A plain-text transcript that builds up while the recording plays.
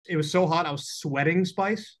it was so hot, I was sweating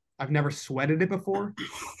spice. I've never sweated it before.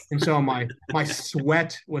 And so my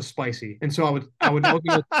sweat was spicy. And so I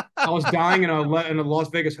was dying in a Las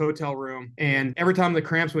Vegas hotel room. And every time the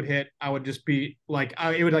cramps would hit, I would just be like,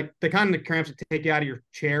 it would like the kind of cramps that take you out of your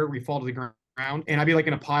chair where you fall to the ground. And I'd be like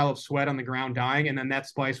in a pile of sweat on the ground dying, and then that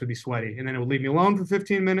spice would be sweaty, and then it would leave me alone for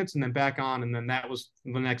 15 minutes and then back on, and then that was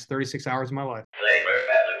the next 36 hours of my life.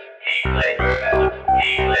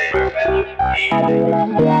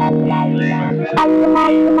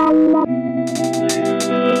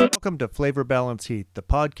 Welcome to Flavor Balance Heat, the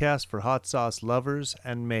podcast for hot sauce lovers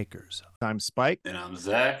and makers. I'm Spike. And I'm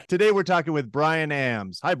Zac. Today we're talking with Brian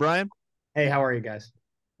Ambs. Hi, Brian. Hey, how are you guys?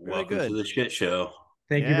 Welcome to the shit show.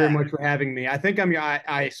 Thank you very much for having me. I think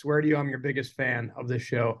I swear to you, I'm your biggest fan of this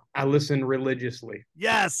show. I listen religiously.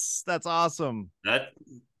 Yes, that's awesome. That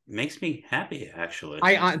makes me happy, actually.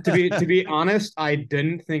 To be honest, I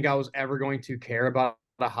didn't think I was ever going to care about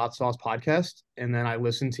a hot sauce podcast, and then I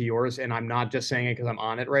listened to yours, and I'm not just saying it because I'm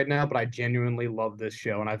on it right now, but I genuinely love this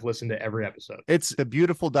show, and I've listened to every episode. It's the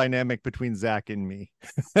beautiful dynamic between Zac and me.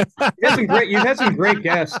 You've had some great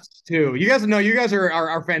guests too. You guys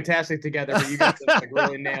are fantastic together, but you guys have like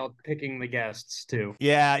really nailed picking the guests too.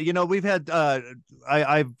 Yeah, we've had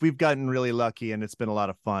we've gotten really lucky, and it's been a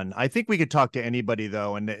lot of fun. I think we could talk to anybody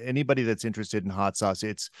though, and anybody that's interested in hot sauce.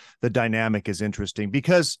 It's the dynamic is interesting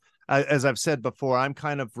because, as I've said before, I'm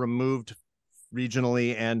kind of removed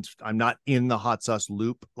regionally, and I'm not in the hot sauce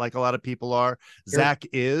loop like a lot of people are. Sure. Zac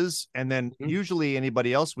is, and then usually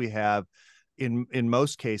anybody else we have, in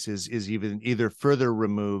most cases, is either further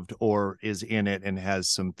removed or is in it and has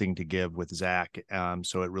something to give with Zac.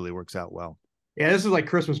 So it really works out well. Yeah, this is like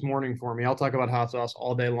Christmas morning for me. I'll talk about hot sauce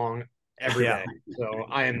all day long, every day. So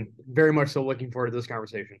I am very much so looking forward to this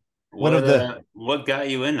conversation. What got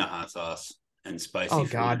you into hot sauce and spicy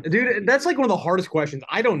food? God, dude, that's like one of the hardest questions.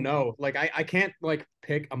 I don't know. Like I can't like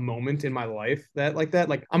pick a moment in my life that.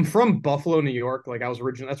 Like I'm from Buffalo, New York. Like I was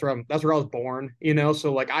originally that's where I was born,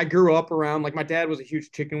 So like I grew up around, like my dad was a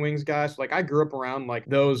huge chicken wings guy. So like I grew up around like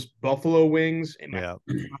those buffalo wings in my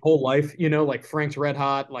whole life, like Frank's Red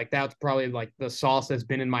Hot. Like that's probably like the sauce that's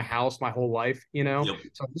been in my house my whole life, Yep.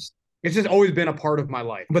 So it's just always been a part of my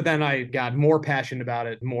life. But then I got more passionate about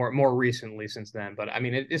it more recently since then. But I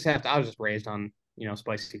mean, I was just raised on,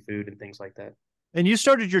 spicy food and things like that. And you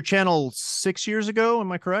started your channel 6 years ago,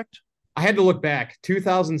 am I correct? I had to look back.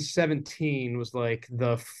 2017 was like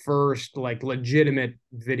the first like legitimate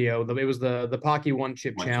video. It was the Pocky One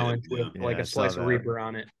Chip Challenge with like a slice of Reaper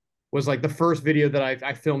on it. Was like the first video that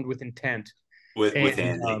I filmed with intent. With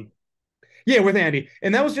Andy. Yeah, with Andy.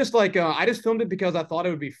 And that was just like, I just filmed it because I thought it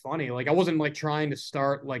would be funny. Like, I wasn't like trying to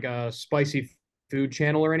start like a spicy food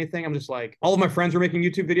channel or anything. I'm just like, all of my friends were making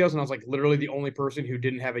YouTube videos, and I was like literally the only person who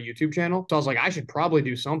didn't have a YouTube channel. So I was like, I should probably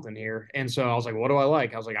do something here. And so I was like, what do I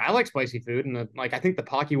like? I was like, I like spicy food. And I think the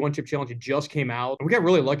Pocky One Chip Challenge just came out. We got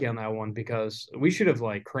really lucky on that one because we should have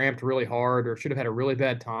like cramped really hard or should have had a really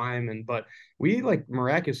bad time. But we like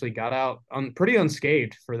miraculously got out pretty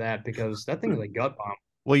unscathed for that because that thing is a gut bomb.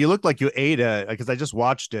 Well, you look like you ate because I just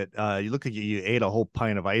watched it. You look like you ate a whole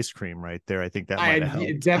pint of ice cream right there. I think that might have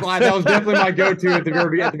helped. That was definitely my go-to at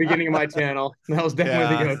the beginning of my channel. That was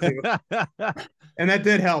definitely the go-to. And that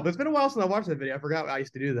did help. It's been a while since I watched that video. I forgot I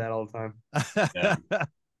used to do that all the time. Yeah.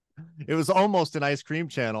 It was almost an ice cream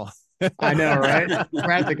channel. I know, right?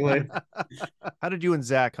 Practically. How did you and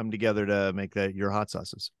Zac come together to make your hot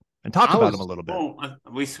sauces and talk about them a little bit? Oh,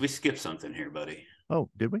 we skipped something here, buddy. Oh,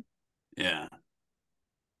 did we? Yeah.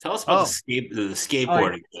 Tell us about the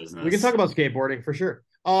skateboarding business. We can talk about skateboarding for sure.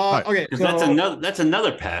 Okay, so that's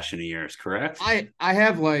another passion of yours, correct? I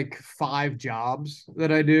have like 5 jobs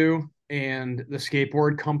that I do, and the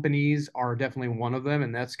skateboard companies are definitely one of them,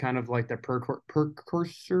 and that's kind of like the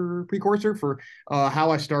precursor for how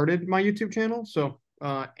I started my YouTube channel. So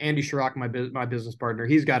Andy Schrock, my business partner,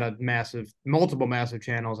 he's got multiple massive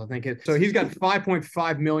channels. I think so he's got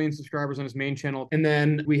 5.5 million subscribers on his main channel, and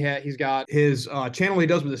then he's got his channel he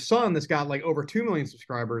does with his son that's got like over 2 million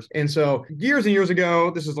subscribers. And so years and years ago,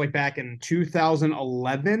 this is like back in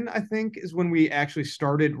 2011, I think, is when we actually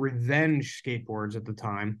started Revenge Skateboards at the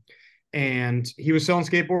time. And he was selling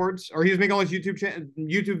skateboards, or he was making all his YouTube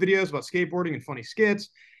videos about skateboarding and funny skits.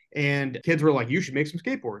 And kids were like, you should make some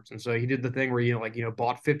skateboards. And so he did the thing where,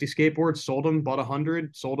 bought 50 skateboards, sold them, bought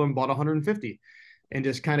 100, sold them, bought 150, and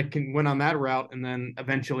just kind of went on that route. And then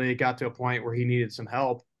eventually it got to a point where he needed some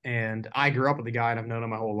help. And I grew up with the guy and I've known him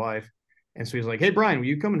my whole life. And so he's like, hey, Brian, will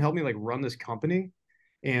you come and help me like run this company?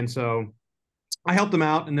 And so I helped him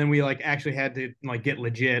out. And then we like actually had to like get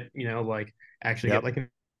legit, get like an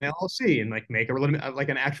LLC and like make like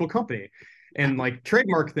an actual company. and like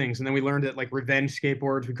trademark things. And then we learned that like Revenge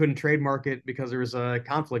Skateboards, we couldn't trademark it because there was a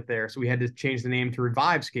conflict there. So we had to change the name to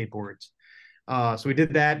Revive Skateboards. So we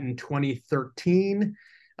did that in 2013.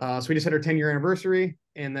 So we just had our 10-year anniversary.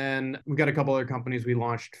 And then we've got a couple other companies. We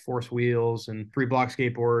launched Force Wheels and Free Block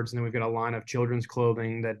Skateboards. And then we've got a line of children's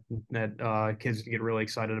clothing that kids get really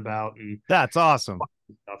excited about. And that's awesome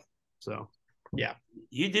stuff. So, yeah.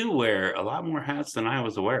 You do wear a lot more hats than I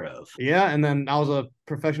was aware of. Yeah. And then I was a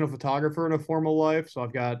professional photographer in a formal life. So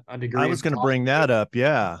I've got a degree. I was going to bring that up.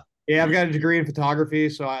 Yeah. Yeah, I've got a degree in photography,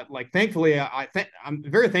 so thankfully, I'm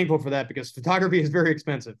very thankful for that because photography is very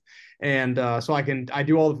expensive, and so I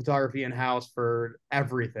do all the photography in house for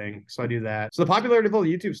everything. So I do that. So the popularity of all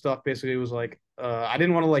the YouTube stuff basically was like I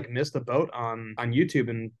didn't want to like miss the boat on YouTube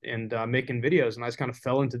and making videos, and I just kind of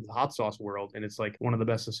fell into the hot sauce world, and it's like one of the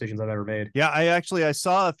best decisions I've ever made. Yeah, I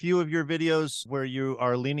saw a few of your videos where you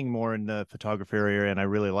are leaning more in the photography area, and I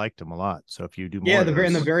really liked them a lot. So if you do more,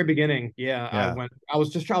 in the very beginning, I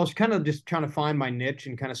was kind of just trying to find my niche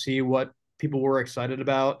and kind of see what people were excited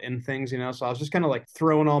about and things, so I was just kind of like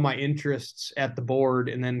throwing all my interests at the board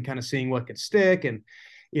and then kind of seeing what could stick and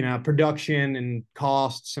production and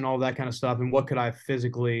costs and all that kind of stuff and what could I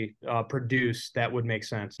physically produce that would make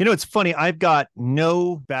sense. It's funny, I've got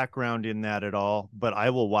no background in that at all, but I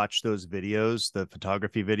will watch those videos, the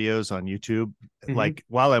photography videos on YouTube, like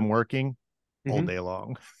while I'm working all day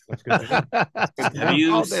long. That's good.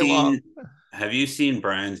 Have you seen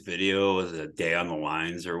Brian's video? Was it Day on the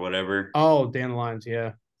Lines or whatever? Oh, Day on the Lines,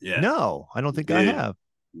 yeah. No, I don't think I have.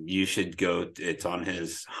 You should go. It's on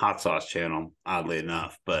his hot sauce channel, oddly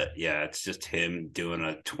enough. But yeah, it's just him doing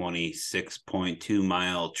a 26.2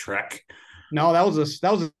 mile trek. No, that was a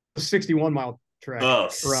 61 mile trek. Oh,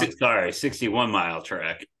 61 mile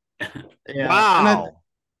trek. Yeah. Wow.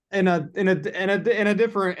 And a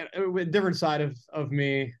different side of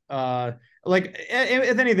me. Like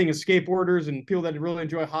if anything is skateboarders and people that really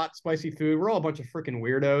enjoy hot, spicy food, we're all a bunch of freaking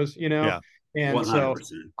weirdos, Yeah. And 100%. So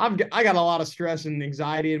I got a lot of stress and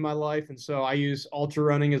anxiety in my life. And so I use ultra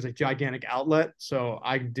running as a gigantic outlet. So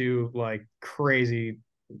I do like crazy,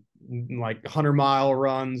 like 100-mile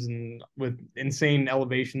runs and with insane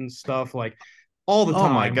elevation stuff, like all the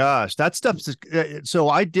time. Oh my gosh. That stuff's so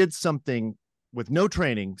I did something with no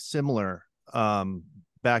training similar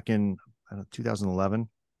back in 2011.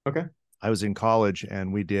 Okay. I was in college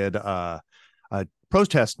and we did a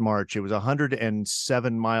protest march. It was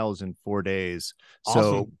 107 miles in 4 days. Awesome.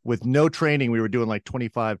 So with no training, we were doing like 20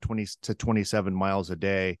 to 27 miles a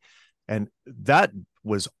day. And that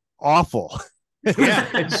was awful. Yeah,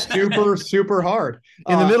 it's super, super hard.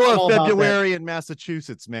 In the middle of February in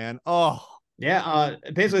Massachusetts, man. Oh. Yeah,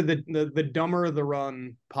 basically the dumber the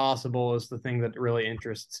run possible is the thing that really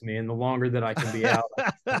interests me, and the longer that I can be out.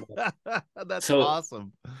 That's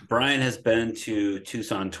awesome. Brian has been to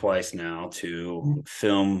Tucson twice now to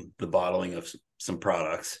film the bottling of some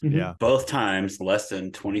products. Yeah. Both times, less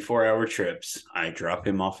than 24-hour trips. I drop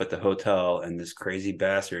him off at the hotel, and this crazy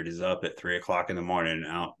bastard is up at 3:00 in the morning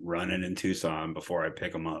out running in Tucson before I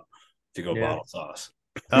pick him up to go bottle sauce.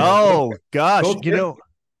 Oh, gosh.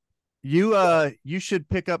 You should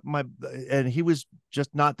pick up and he was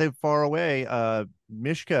just not that far away.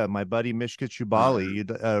 Mishka, my buddy Mishka Chubali. You'd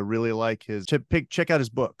really like check out his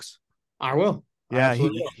books. I will. Yeah,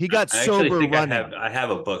 he got sober running. I have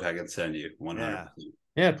a book I can send you. 100%.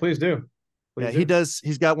 Yeah, please do.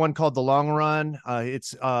 He's got one called The Long Run.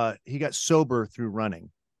 He got sober through running.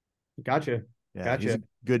 Gotcha. He's a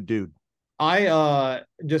good dude. I had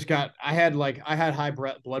high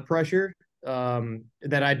blood pressure.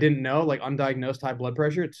 That I didn't know, like undiagnosed high blood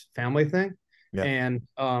pressure. It's a family thing. Yeah. And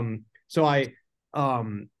so I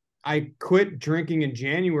quit drinking in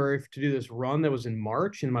January to do this run that was in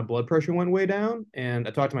March, and my blood pressure went way down. And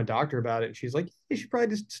I talked to my doctor about it, and she's like, you should probably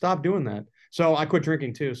just stop doing that. So I quit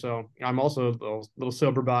drinking too. So I'm also a little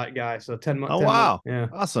sober guy. So 10 months. Oh, wow. Yeah.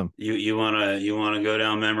 Awesome. You wanna go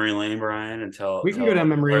down memory lane, Brian, and tell we can go down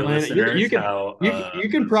memory lane. You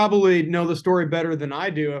can probably know the story better than I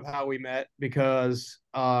do of how we met, because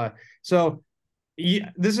this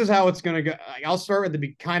is how it's gonna go. I'll start at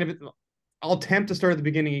I'll attempt to start at the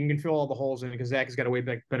beginning. You can fill all the holes in it because Zach has got a way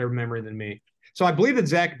better memory than me. So I believe that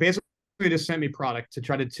Zach basically just sent me product to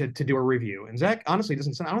try to do a review. And Zach honestly I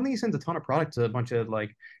don't think he sends a ton of product to a bunch of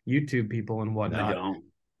like YouTube people and whatnot. I don't.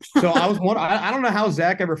 So I don't know how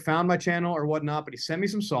Zach ever found my channel or whatnot, but he sent me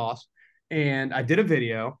some sauce and I did a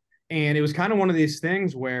video. And it was kind of one of these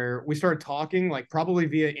things where we started talking like probably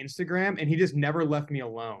via Instagram, and he just never left me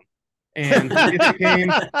alone. And it became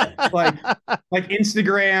like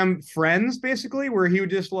Instagram friends, basically, where he would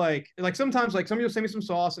just like sometimes like somebody will send me some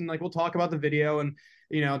sauce and like we'll talk about the video, and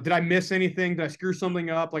did I miss anything? Did I screw something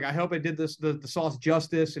up? Like, I hope I did the sauce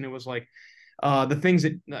justice. And it was like, the things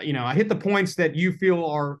that, I hit the points that you feel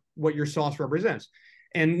are what your sauce represents.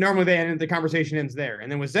 And normally the conversation ends there.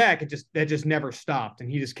 And then with Zac, that just never stopped.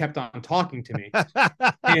 And he just kept on talking to me.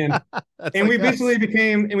 And we basically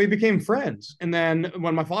became friends. And then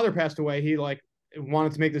when my father passed away, he like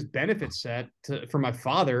wanted to make this benefit set for my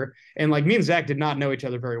father. And like, me and Zac did not know each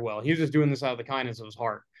other very well. He was just doing this out of the kindness of his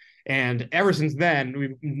heart. And ever since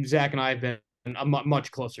then, Zac and I have been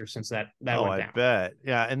much closer since that went down. I bet.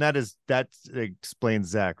 Yeah. And that explains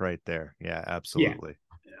Zac right there. Yeah, absolutely.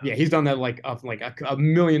 Yeah, he's done that like a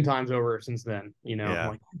million times over since then. I'm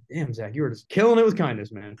like, damn, Zac, you were just killing it with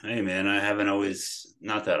kindness, man. Hey, man, I haven't always,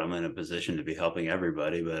 not that I'm in a position to be helping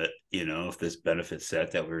everybody, but if this benefit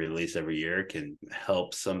set that we release every year can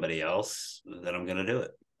help somebody else, then I'm gonna do it.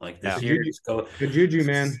 Like this year, good juju,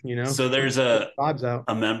 man. So there's a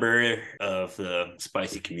out. member of the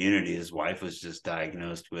spicy community. His wife was just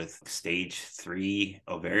diagnosed with stage 3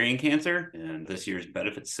 ovarian cancer, and this year's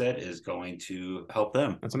benefit set is going to help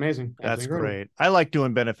them. That's amazing. That's great. I like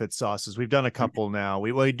doing benefit sauces. We've done a couple now.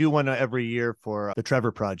 We do one every year for the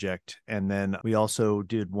Trevor Project, and then we also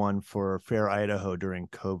did one for Fair Idaho during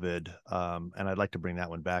COVID. And I'd like to bring that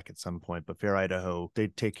one back at some point. But Fair Idaho, they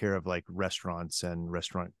take care of like restaurants and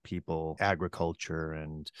restaurant people, agriculture,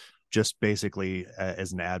 and just basically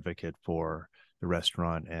as an advocate for the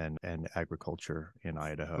restaurant and agriculture in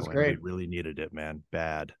Idaho. That's great. And we really needed it, man.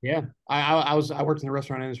 Bad. Yeah. I worked in the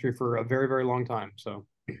restaurant industry for a very, very long time. So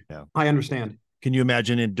yeah, I understand. Can you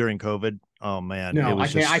imagine it during COVID? Oh man. No, I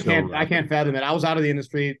can't fathom it. I was out of the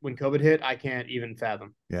industry when COVID hit. I can't even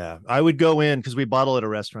fathom. Yeah. I would go in because we bottle at a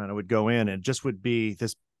restaurant. I would go in and just would be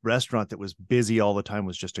this restaurant that was busy all the time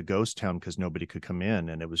was just a ghost town because nobody could come in,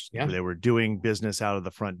 and it was they were doing business out of the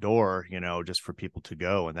front door, just for people to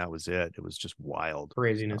go, and that was it. It was just wild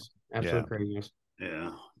craziness, absolute craziness.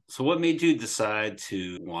 Yeah. So what made you decide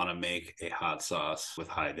to want to make a hot sauce with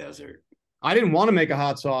High Desert? I didn't want to make a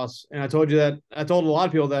hot sauce, and I told a lot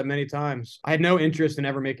of people that many times. I had no interest in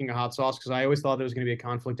ever making a hot sauce because I always thought there was going to be a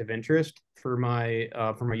conflict of interest for my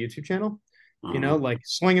YouTube channel. Like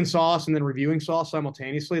slinging sauce and then reviewing sauce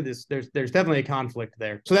simultaneously. There's definitely a conflict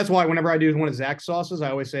there. So that's why whenever I do one of Zac's sauces,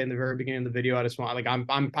 I always say in the very beginning of the video, I just want, like,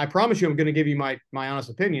 I promise you, I'm going to give you my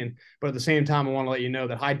honest opinion, but at the same time, I want to let you know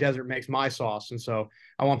that High Desert makes my sauce, and so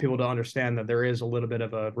I want people to understand that there is a little bit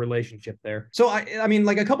of a relationship there. So I mean,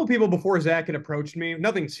 like a couple people before Zac had approached me,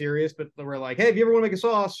 nothing serious, but they were like, hey, if you ever want to make a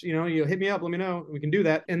sauce, you hit me up, let me know, we can do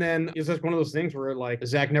that. And then it's just one of those things where like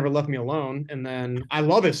Zac never left me alone, and then I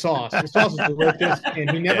love his sauce. His sauce is delicious,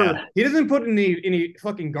 and he doesn't put any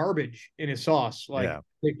fucking garbage in his sauce. Like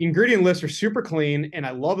the ingredient lists are super clean, and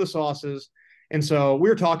I love the sauces. And so we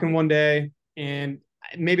were talking one day, and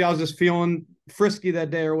maybe I was just feeling frisky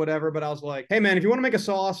that day or whatever, but I was like, hey man, if you want to make a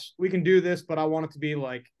sauce, we can do this, but I want it to be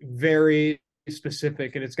like very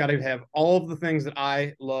specific, and it's got to have all of the things that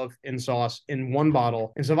I love in sauce in one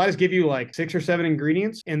bottle. And so if I just give you like 6 or 7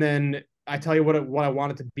 ingredients, and then I tell you what I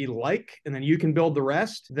want it to be like, and then you can build the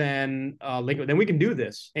rest, then we can do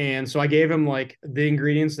this. And so I gave him like the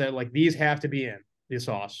ingredients that like these have to be in the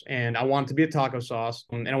sauce, and I want it to be a taco sauce,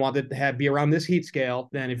 and I want it to be around this heat scale.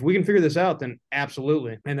 Then if we can figure this out, then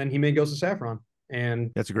absolutely. And then he made Ghost of Saffron, and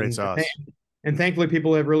that's a great sauce. And thankfully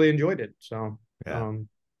people have really enjoyed it. So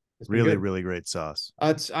it's really great sauce.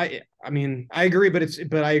 I mean, I agree,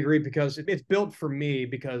 but I agree because it's built for me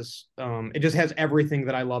because it just has everything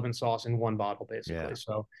that I love in sauce in one bottle, basically. Yeah.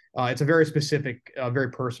 So it's a very specific,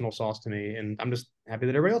 very personal sauce to me, and I'm just happy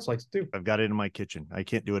that everybody else likes it too. I've got it in my kitchen. I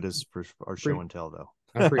can't do it as for our show and tell though.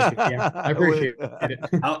 I appreciate it.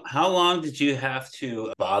 How long did you have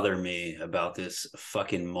to bother me about this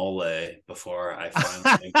fucking mole before I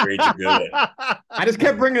finally agreed to do it? I just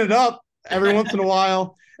kept bringing it up every once in a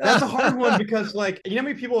while. That's a hard one because, like, how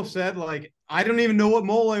many people have said, like, I don't even know what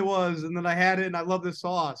mole was, and then I had it, and I love this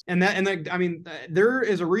sauce. And I mean, there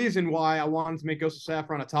is a reason why I wanted to make Ghost of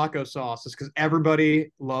Saffron a taco sauce. It's because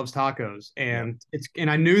everybody loves tacos, and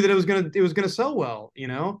I knew that it was gonna sell well,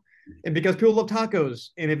 and because people love tacos.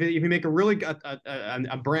 And if you make a really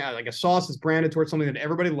a brand, like a sauce that's branded towards something that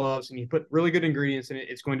everybody loves, and you put really good ingredients in it,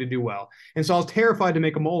 it's going to do well. And so I was terrified to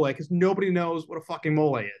make a mole because nobody knows what a fucking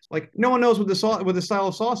mole is. Like, no one knows what the style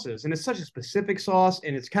of sauce is, and it's such a specific sauce,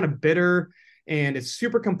 and it's kind of bitter, and it's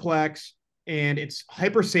super complex, and it's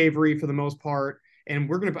hyper savory for the most part. And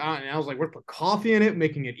and I was like, we're gonna put coffee in it,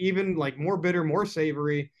 making it even like more bitter, more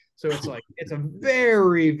savory. So it's like, it's a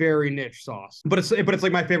very, very niche sauce, but it's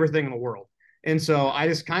like my favorite thing in the world. And so I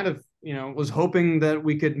just kind of, was hoping that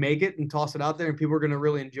we could make it and toss it out there and people were going to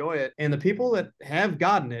really enjoy it. And the people that have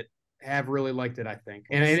gotten it have really liked it, I think.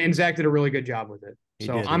 And Zach did a really good job with it.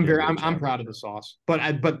 So I'm proud of the sauce.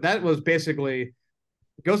 But that was basically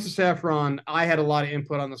Ghost of Saffron. I had a lot of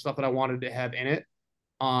input on the stuff that I wanted to have in it.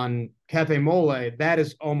 On Cafe Mole, that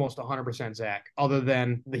is almost 100% Zach, other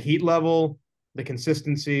than the heat level, the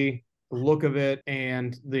consistency, the look of it,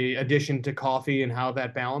 and the addition to coffee and how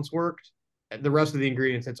that balance worked. The rest of the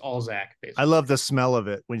ingredients, it's all Zach, basically. I love the smell of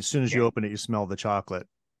it. When as soon as you open it, you smell the chocolate.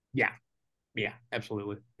 Yeah. Yeah,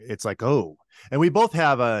 absolutely. It's like, oh, and we both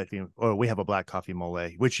have we have a black coffee mole,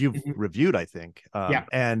 which you've reviewed, I think. Yeah.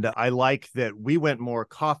 And I like that we went more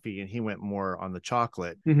coffee and he went more on the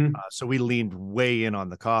chocolate. So we leaned way in on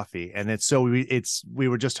the coffee. And we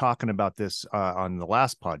were just talking about this on the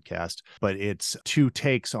last podcast, but it's two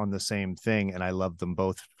takes on the same thing. And I love them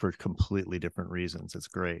both for completely different reasons. It's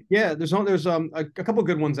great. Yeah, there's a couple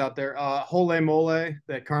good ones out there. Hole Mole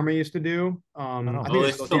that Karma used to do. I think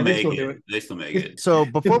they still make it. They still make it. So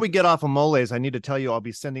before we get off of moles, I need to tell you, I'll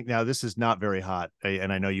be sending, now this is not very hot,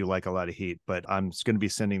 and I know you like a lot of heat, but I'm going to be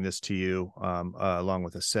sending this to you along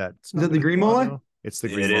with a set. Is it the green mole? It's the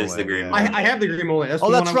green mole. It is the green mole. I have the green mole.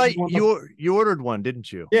 That's right. You ordered one,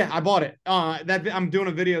 didn't you? Yeah, I bought it. I'm doing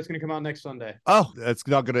a video. It's going to come out next Sunday. Oh,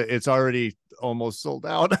 it's already almost sold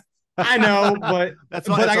out. I know, but I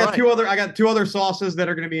got right. I got two other sauces that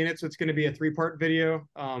are going to be in it, so it's going to be a 3-part video.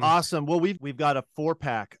 Awesome. Well, we've got a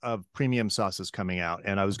 4-pack of premium sauces coming out,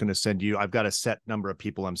 and I was going to send you. I've got a set number of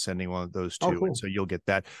people I'm sending one of those to, cool. And so you'll get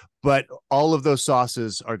that. But all of those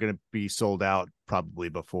sauces are going to be sold out probably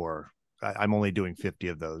before. I'm only doing 50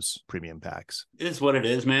 of those premium packs. It is what it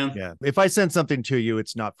is, man. Yeah. If I send something to you,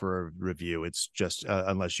 it's not for a review. It's just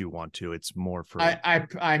unless you want to. It's more for.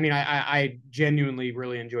 I mean, I genuinely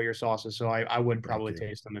really enjoy your sauces, so I would probably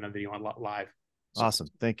taste them in a video live. So. Awesome.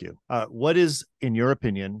 Thank you. What is, in your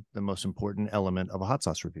opinion, the most important element of a hot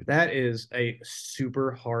sauce review? That is a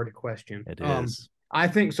super hard question. It is. I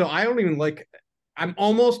think so. I don't even like. I'm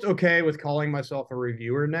almost okay with calling myself a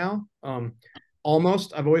reviewer now.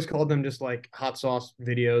 Almost. I've always called them just like hot sauce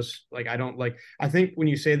videos. Like I think when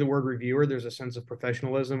you say the word reviewer, there's a sense of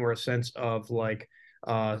professionalism or a sense of like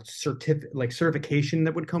certification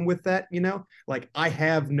that would come with that, like I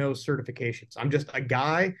have no certifications. I'm just a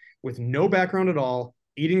guy with no background at all,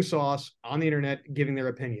 eating sauce on the internet, giving their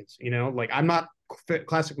opinions, like I'm not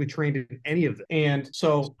classically trained in any of them. And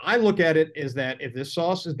so I look at it as that if this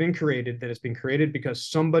sauce has been created, that it's been created because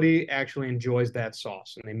somebody actually enjoys that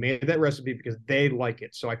sauce and they made that recipe because they like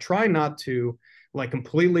it. So I try not to like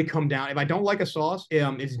completely come down. If I don't like a sauce,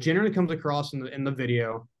 it generally comes across in the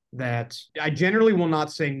video that I generally will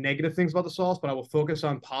not say negative things about the sauce, but I will focus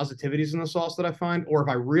on positivities in the sauce that I find. Or if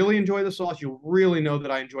I really enjoy the sauce, you'll really know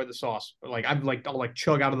that I enjoy the sauce. Like I'll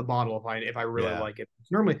chug out of the bottle if I really like it.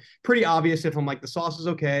 It's normally pretty obvious if I'm like the sauce is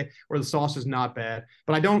okay or the sauce is not bad.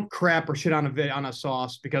 But I don't crap or shit on a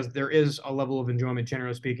sauce because there is a level of enjoyment,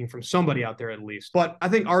 generally speaking, from somebody out there at least. But I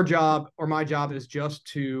think our job or my job is just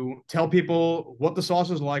to tell people what the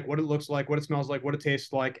sauce is like, what it looks like, what it smells like, what it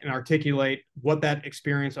tastes like, and articulate what that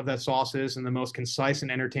experience of that sauce is in the most concise and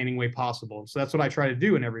entertaining way possible. So that's what I try to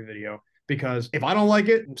do in every video, because if I don't like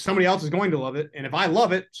it, somebody else is going to love it. And if I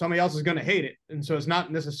love it, somebody else is going to hate it. And so it's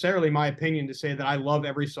not necessarily my opinion to say that I love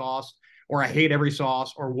every sauce or I hate every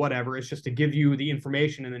sauce or whatever. It's just to give you the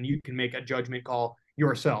information and then you can make a judgment call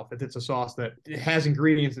yourself if it's a sauce that has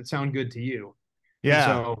ingredients that sound good to you. Yeah.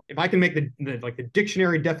 And so if I can make the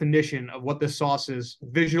dictionary definition of what this sauce is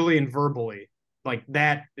visually and verbally, like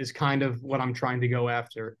that is kind of what I'm trying to go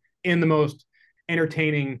after in the most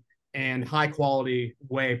entertaining and high quality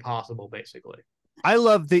way possible, basically. I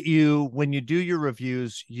love that when you do your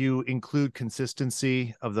reviews, you include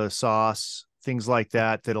consistency of the sauce, things like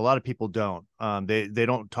that a lot of people don't. They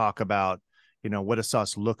don't talk about, what a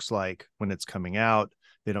sauce looks like when it's coming out.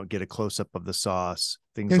 They don't get a close up of the sauce,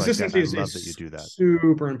 things like that. I love that you do that.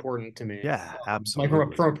 Super important to me. Yeah, absolutely.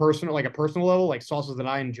 Like from a personal level, like sauces that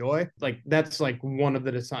I enjoy, like that's like one of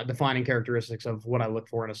the defining characteristics of what I look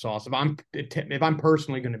for in a sauce. If I'm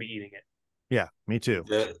personally going to be eating it. Yeah, me too.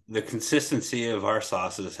 The consistency of our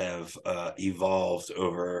sauces have evolved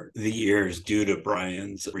over the years due to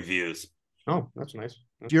Brian's reviews. Oh, that's nice.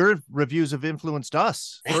 Your reviews have influenced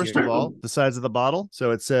us. First of all, the size of the bottle.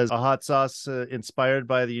 So it says a hot sauce inspired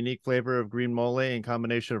by the unique flavor of green mole in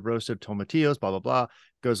combination of roasted tomatillos, blah, blah, blah.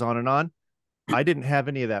 Goes on and on. I didn't have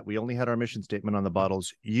any of that. We only had our mission statement on the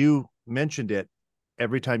bottles. You mentioned it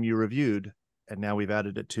every time you reviewed, and now we've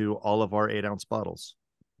added it to all of our 8-ounce bottles.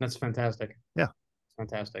 That's fantastic. Yeah.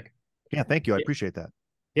 Fantastic. Yeah, thank you. I appreciate that.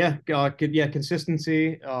 Yeah, yeah,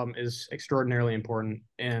 consistency is extraordinarily important,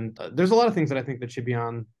 and there's a lot of things that I think that should be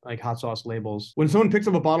on like hot sauce labels. When someone picks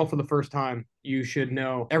up a bottle for the first time, you should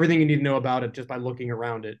know everything you need to know about it just by looking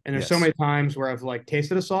around it. And there's so Yes. many times where I've like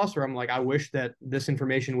tasted a sauce where I'm like, I wish that this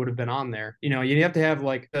information would have been on there. You know, you have to have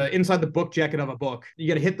like inside the book jacket of a book. You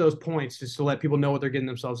got to hit those points just to let people know what they're getting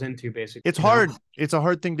themselves into, basically. It's hard. It's a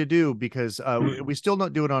hard thing to do because we still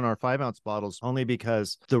don't do it on our 5-ounce bottles, only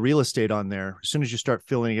because the real estate on there, as soon as you start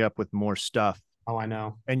filling it up with more stuff. Oh, I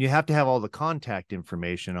know. And you have to have all the contact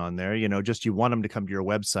information on there. You know, just you want them to come to your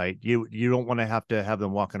website. You don't want to have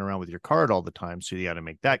them walking around with your card all the time. So you got to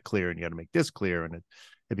make that clear and you got to make this clear, and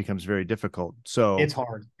it becomes very difficult. So it's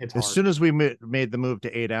hard. It's hard. As soon as we made the move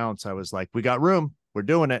to 8-ounce, I was like, we got room. We're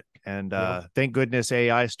doing it. And thank goodness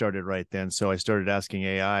AI started right then. So I started asking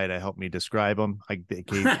AI to help me describe them. I gave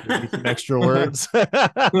me some extra words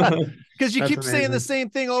because you keep saying the same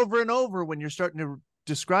thing over and over when you're starting to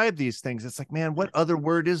describe these things. It's like, man, what other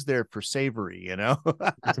word is there for savory? You know,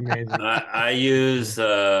 that's amazing. I use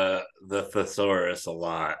the thesaurus a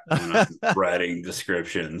lot when I'm writing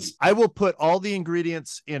descriptions. I will put all the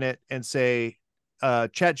ingredients in it and say,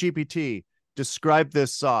 Chat GPT, describe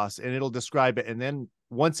this sauce, and it'll describe it. And then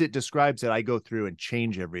once it describes it, I go through and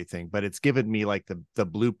change everything, but it's given me like the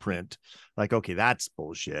blueprint, like, okay, that's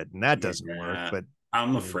bullshit and that doesn't work. But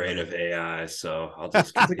I'm afraid of AI, so I'll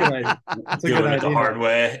just do it the hard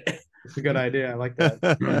way. It's a good idea. I like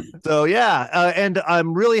that. So yeah, and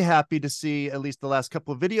I'm really happy to see, at least the last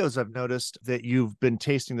couple of videos, I've noticed that you've been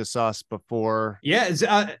tasting the sauce before. Yeah,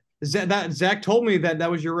 Zac told me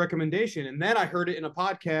that was your recommendation, and then I heard it in a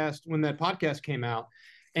podcast when that podcast came out.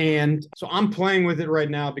 And so I'm playing with it right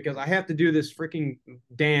now because I have to do this freaking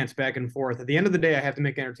dance back and forth. At the end of the day, I have to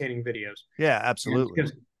make entertaining videos. Yeah, absolutely.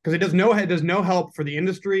 Because it does no help for the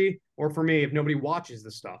industry or for me if nobody watches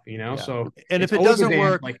this stuff, you know. Yeah. So and if it doesn't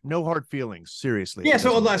work, like, no hard feelings. Seriously. Yeah.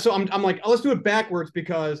 So I'm like, oh, let's do it backwards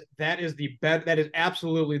because that is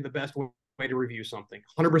absolutely the best way to review something,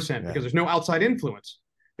 100%, because there's no outside influence.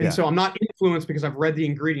 And so I'm not influenced because I've read the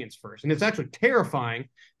ingredients first. And it's actually terrifying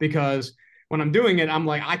because when I'm doing it, I'm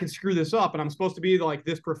like, I could screw this up, and I'm supposed to be like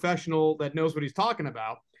this professional that knows what he's talking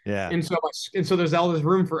about. Yeah. And so there's all this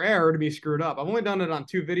room for error to be screwed up. I've only done it on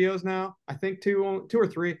 2 videos now, I think two or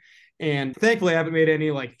 3. And thankfully I haven't made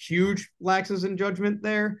any like huge laxes in judgment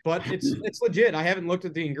there, but it's legit. I haven't looked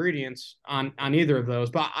at the ingredients on either of those,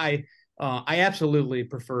 but I absolutely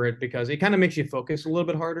prefer it because it kind of makes you focus a little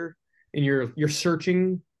bit harder, and you're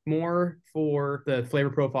searching more for the flavor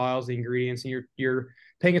profiles, the ingredients, and you're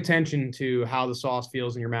paying attention to how the sauce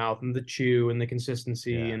feels in your mouth and the chew and the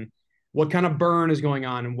consistency and what kind of burn is going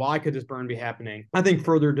on and why could this burn be happening. I think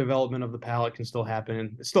further development of the palate can still happen,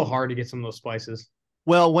 and it's still hard to get some of those spices.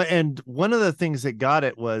 Well, and one of the things that got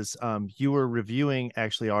it was you were reviewing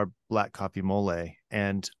actually our black coffee mole,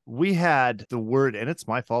 and we had the word, and it's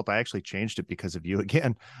my fault, I actually changed it because of you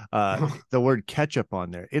again, the word ketchup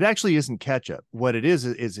on there. It actually isn't ketchup. What it is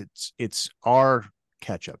it's our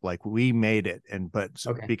ketchup, like we made it, and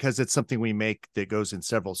because it's something we make that goes in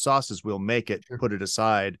several sauces, we'll make it, put it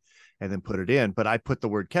aside, and then put it in. But I put the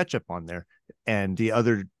word ketchup on there, and the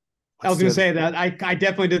other. I was going to say that I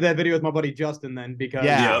definitely did that video with my buddy Justin then because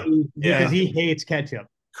he hates ketchup.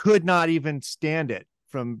 Could not even stand it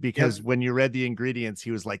because when you read the ingredients, he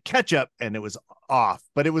was like ketchup, and it was off.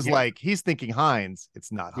 But it was like he's thinking Heinz.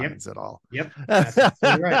 It's not Heinz at all. Yep, that's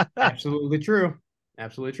absolutely right. Absolutely true.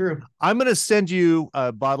 Absolutely true. I'm going to send you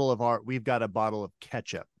a bottle of we've got a bottle of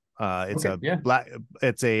ketchup. It's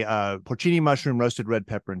it's a porcini mushroom, roasted red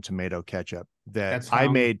pepper, and tomato ketchup that I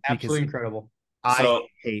made. Absolutely incredible. I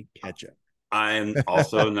hate ketchup. I'm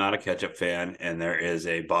also not a ketchup fan, and there is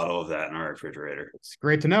a bottle of that in our refrigerator. It's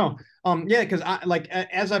great to know. Because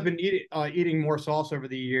as I've been eating more sauce over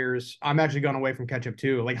the years, I'm actually gone away from ketchup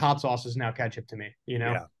too. Like hot sauce is now ketchup to me, you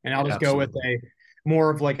know. And I'll just go with more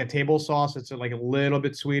of like a table sauce. It's like a little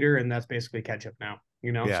bit sweeter, and that's basically ketchup now,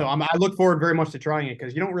 you know. So I look forward very much to trying it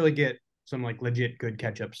because you don't really get some like legit good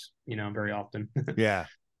ketchups, you know, very often. Yeah.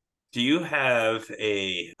 Do you have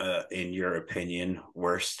in your opinion,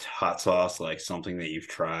 worst hot sauce, like something that you've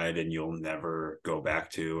tried and you'll never go back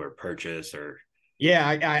to or purchase or? Yeah,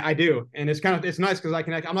 I do. And it's nice because I'm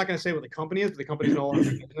not going to say what the company is, but the company's no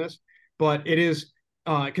longer in business, but it is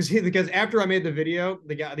because after I made the video,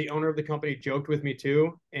 the owner of the company joked with me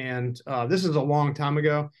too. And this is a long time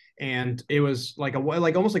ago. And it was like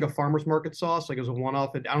almost like a farmer's market sauce. Like it was a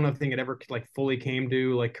one-off. I don't think it ever like fully came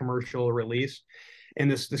to like commercial release. And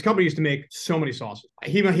this company used to make so many sauces.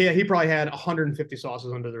 He probably had 150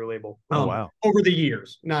 sauces under their label. Oh wow! Over the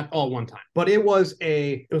years, not all one time. But it was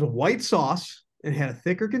a white sauce It had a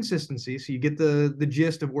thicker consistency, so you get the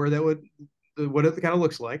gist of where that would what it kind of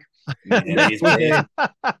looks like.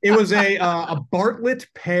 It was a Bartlett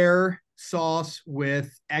pear sauce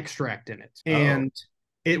with extract in it, and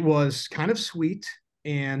it was kind of sweet,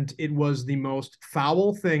 and it was the most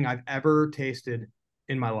foul thing I've ever tasted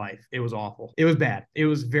in my life. It was awful. It was bad. It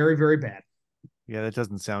was very, very bad. Yeah, that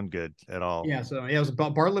doesn't sound good at all. Yeah, so yeah, it was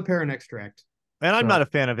about Bartlett pear and extract. And I'm not a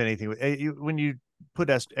fan of anything. When you put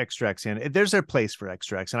extracts in, there's a place for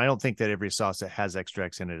extracts. And I don't think that every sauce that has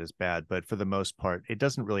extracts in it is bad, but for the most part, it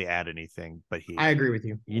doesn't really add anything but heat. I agree with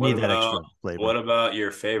you. You need that extra flavor. What about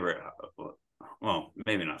your favorite? Well,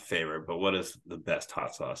 maybe not favorite, but what is the best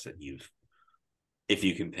hot sauce that if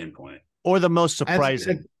you can pinpoint? Or the most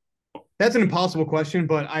surprising? That's an impossible question,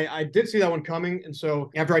 but I did see that one coming. And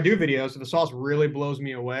so after I do videos, if the sauce really blows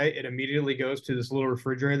me away, it immediately goes to this little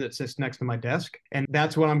refrigerator that sits next to my desk. And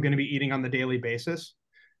that's what I'm going to be eating on the daily basis.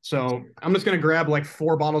 So I'm just going to grab like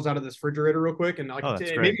 4 bottles out of this refrigerator real quick. And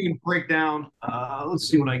maybe you can break down. Let's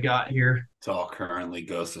see what I got here. It's all currently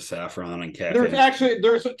Ghost of Saffron and Cafe.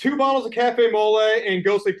 There's 2 bottles of Cafe Mole and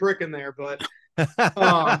Ghostly Prick in there. But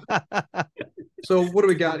so what do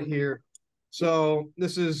we got here? So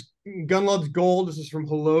this is Gunlove's Gold. This is from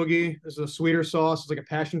Hologi. This is a sweeter sauce. It's like a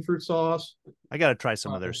passion fruit sauce. I got to try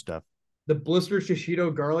some of their stuff. The Blister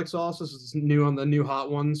Shishito garlic sauce. This is new on the new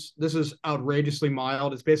hot ones. This is outrageously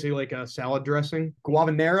mild. It's basically like a salad dressing.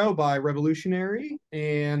 Guavanero by Revolutionary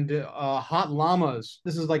and Hot Llamas.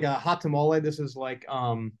 This is like a hot tamale. This is like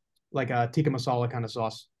a tikka masala kind of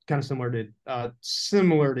sauce, kind of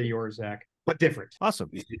similar to yours, Zach, but different.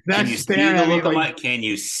 Awesome. Can you see the look on my? Can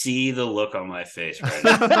you see the look on my face right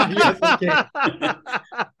now? Yes,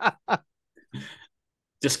 I can.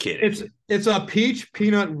 Just kidding. It's a peach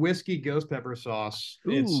peanut whiskey ghost pepper sauce.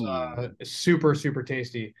 Ooh. It's super, super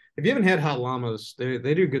tasty. If you haven't had Hot Llamas, they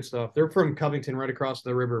do good stuff. They're from Covington, right across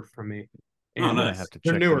the river from me. And nice.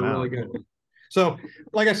 They're newer, really good. So,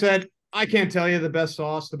 like I said, I can't tell you the best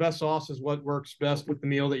sauce. The best sauce is what works best with the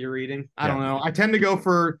meal that you're eating. I don't know. I tend to go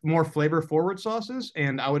for more flavor forward sauces.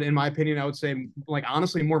 And in my opinion, I would say like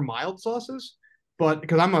honestly more mild sauces, but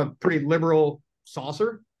because I'm a pretty liberal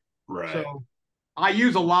saucer. Right. So I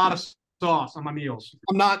use a lot of sauce on my meals.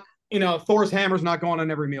 I'm not, Thor's hammer's not going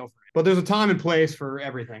on every meal for me, but there's a time and place for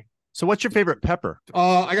everything. So what's your favorite pepper?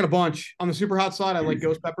 I got a bunch. On the super hot side, I like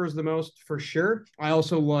ghost peppers the most for sure. I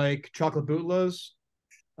also like chocolate bootlas.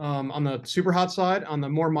 On the super hot side, on the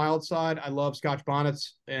more mild side, I love Scotch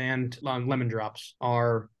bonnets and lemon drops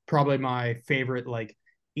are probably my favorite like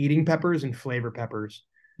eating peppers and flavor peppers.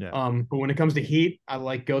 Yeah. But when it comes to heat, I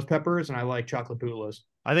like ghost peppers and I like chocolate bootlas.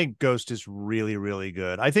 I think ghost is really, really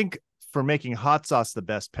good. I think for making hot sauce, the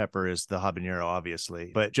best pepper is the habanero,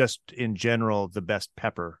 obviously, but just in general, the best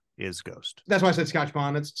pepper is ghost. That's why I said Scotch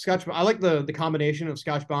bonnets. I like the combination of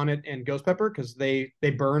Scotch bonnet and ghost pepper because they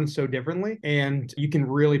burn so differently, and you can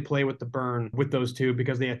really play with the burn with those two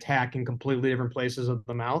because they attack in completely different places of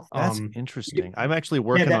the mouth. That's interesting. I'm actually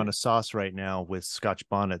working on a sauce right now with Scotch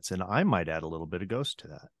bonnets, and I might add a little bit of ghost to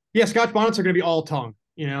that. Yeah, Scotch bonnets are going to be all tongue.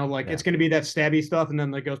 It's going to be that stabby stuff, and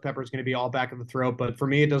then the ghost pepper is going to be all back of the throat. But for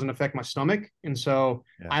me, it doesn't affect my stomach, and so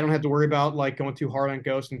I don't have to worry about like going too hard on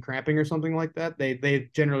ghost and cramping or something like that. They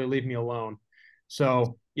generally leave me alone.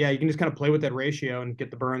 So yeah, you can just kind of play with that ratio and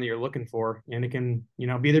get the burn that you're looking for, and it can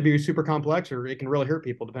either be super complex or it can really hurt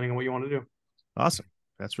people depending on what you want to do. Awesome,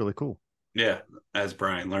 that's really cool. Yeah, as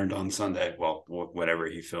Brian learned on Sunday, well, whatever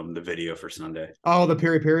he filmed the video for Sunday. Oh, the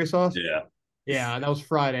peri peri sauce. Yeah. Yeah, that was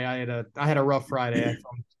Friday. I had a rough Friday. I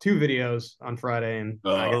filmed 2 videos on Friday, and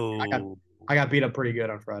I got beat up pretty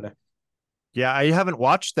good on Friday. Yeah, I haven't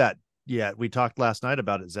watched that yet. We talked last night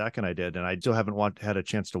about it, Zach and I did, and I still haven't had a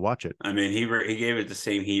chance to watch it. I mean, he gave it the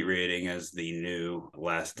same heat rating as the new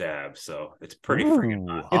Last Dab, so it's pretty freaking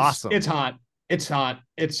hot. Awesome. It's hot. It's hot.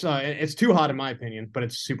 It's too hot in my opinion, but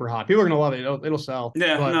it's super hot. People are gonna love it. It'll sell.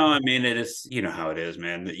 Yeah, no, I mean it is. You know how it is,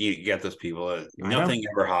 man. You get those people. Nothing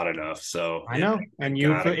ever hot enough. So I know, and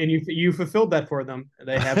you fulfilled that for them.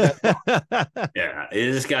 They have that. Yeah,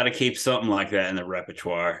 you just got to keep something like that in the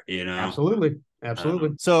repertoire. Absolutely.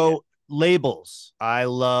 So labels. I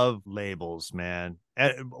love labels, man.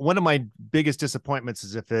 One of my biggest disappointments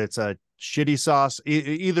is if it's a shitty sauce.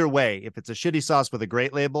 Either way, if it's a shitty sauce with a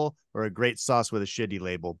great label or a great sauce with a shitty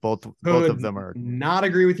label, both of them are. Not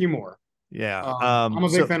agree with you more. Yeah, I'm a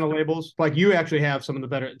big fan of labels. Like you actually have some of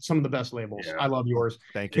the best labels. Yeah. I love yours.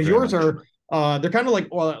 Thank you. Because yours are they're kind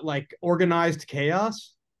of like organized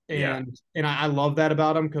chaos. And I love that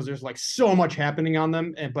about them because there's like so much happening on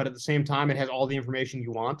them, but at the same time, it has all the information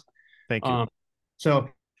you want. Thank you. So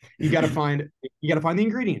You got to find the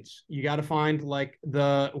ingredients. You got to find like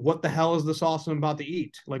what the hell is the sauce I'm about to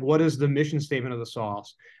eat? Like, what is the mission statement of the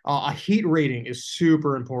sauce? A heat rating is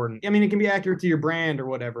super important. I mean, it can be accurate to your brand or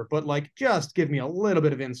whatever, but like, just give me a little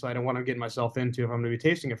bit of insight on what I'm getting myself into if I'm going to be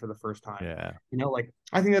tasting it for the first time. Yeah. Like,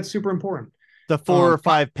 I think that's super important. The 4 or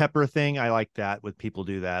 5 pepper thing, I like that when people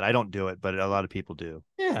do that. I don't do it, but a lot of people do.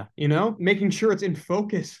 Yeah, making sure it's in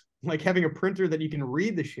focus. Like having a printer that you can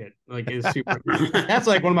read the shit like is super. That's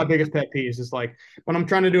like one of my biggest pet peeves. Is like when I'm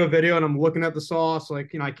trying to do a video and I'm looking at the sauce,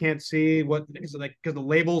 like I can't see what because the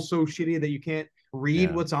label's so shitty that you can't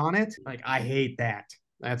read what's on it. Like I hate that.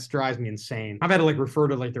 That drives me insane. I've had to like refer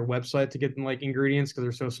to like their website to get them like ingredients because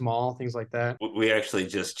they're so small, things like that. We actually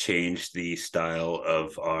just changed the style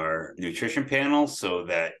of our nutrition panel so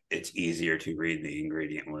that it's easier to read the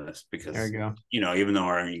ingredient list because there you go. Even though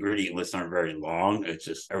our ingredient lists aren't very long, it's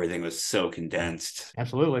just everything was so condensed.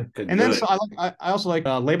 Absolutely. And then so I also like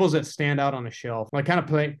labels that stand out on a shelf. Like kind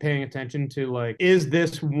of paying attention to like, is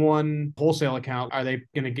this one wholesale account? Are they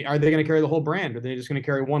gonna carry the whole brand? Or are they just gonna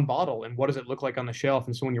carry one bottle? And what does it look like on the shelf?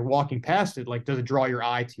 And so when you're walking past it, like, does it draw your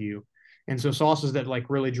eye to you? And so sauces that like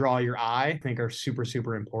really draw your eye, I think are super,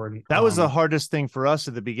 super important. That was the hardest thing for us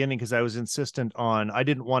at the beginning because I was insistent on, I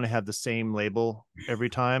didn't want to have the same label every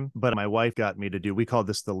time, but my wife got me to do, we call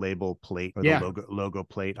this the label plate or the logo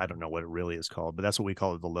plate. I don't know what it really is called, but that's what we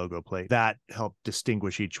call it, the logo plate. That helped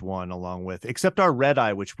distinguish each one along with, except our red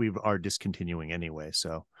eye, which we are discontinuing anyway.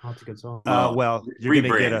 So that's a good song. Well, you're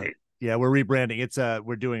going to get a, yeah, we're rebranding. It's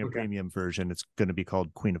we're doing a premium version. It's going to be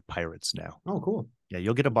called Queen of Pirates now. Oh, cool. Yeah,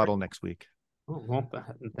 you'll get a bottle next week. Oh, well,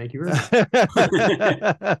 thank you very much.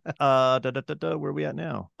 Where are we at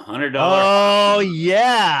now? $100. Oh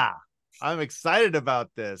yeah, I'm excited about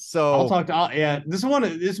this. So I'll talk to this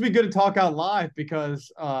would be good to talk out live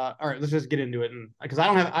because all right, let's just get into it, and because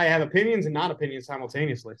I have opinions and not opinions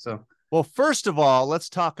simultaneously. So well, first of all, let's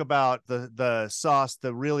talk about the sauce,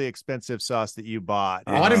 the really expensive sauce that you bought.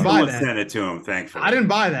 Oh, I didn't buy that. Send it to him, thankfully. I didn't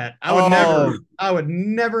buy that. I would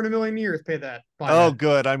never in a million years pay that.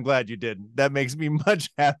 Good. I'm glad you didn't. That makes me much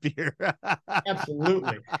happier.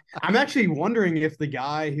 Absolutely. I'm actually wondering if the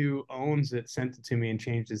guy who owns it sent it to me and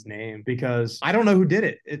changed his name because I don't know who did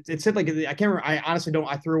it. It said like, I can't remember. I honestly don't,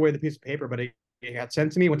 I threw away the piece of paper, but it got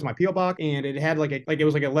sent to me, went to my P.O. box, and it had it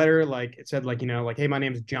was like a letter, like it said like, like, hey, my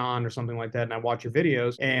name's John or something like that, and I watch your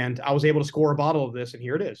videos, and I was able to score a bottle of this, and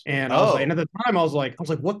here it is. And I was like, and at the time I was like,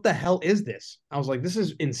 what the hell is this? I was like, this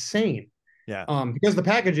is insane. Yeah. Because the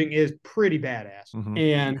packaging is pretty badass. Mm-hmm.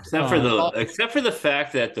 And except for the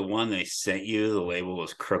fact that the one they sent you, the label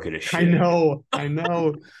was crooked as shit. I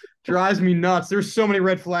know. Drives me nuts. There's so many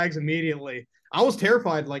red flags immediately. I was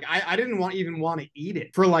terrified. Like I didn't even want to eat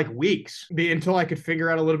it for like weeks until I could figure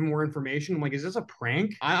out a little bit more information. I'm like, is this a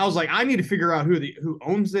prank? I was like, I need to figure out who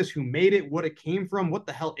owns this, who made it, what it came from, what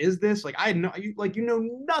the hell is this? Like I know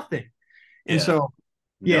nothing. And so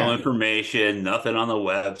no information, nothing on the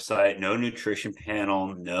website, no nutrition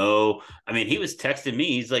panel, no. I mean, he was texting me.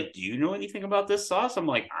 He's like, do you know anything about this sauce? I'm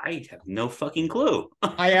like, I have no fucking clue.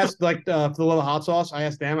 I asked like for the little hot sauce. I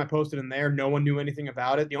asked them. I posted in there. No one knew anything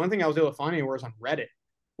about it. The only thing I was able to find anywhere was on Reddit,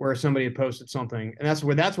 where somebody had posted something, and that's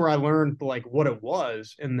where I learned like what it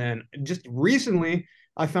was. And then just recently,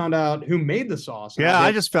 I found out who made the sauce. Yeah,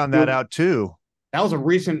 I just found that out too. That was a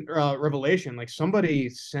recent revelation. Like somebody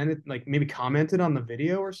sent it, like maybe commented on the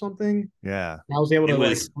video or something. Yeah, and I was able to.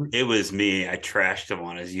 It was me. I trashed him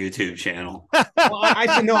on his YouTube channel. Well, I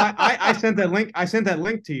sent that link. I sent that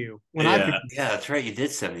link to you when yeah, that's right. You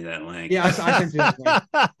did send me that link. Yeah, I sent you that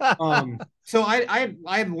link. So I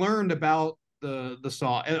had learned about the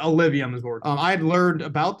sauce. Olivium is the word. I had learned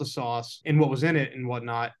about the sauce and what was in it and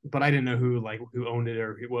whatnot, but I didn't know who owned it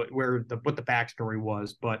or what the backstory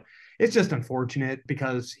was. But it's just unfortunate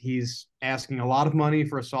because he's asking a lot of money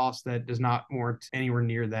for a sauce that does not warrant anywhere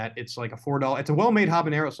near that. It's like a $4. It's a well-made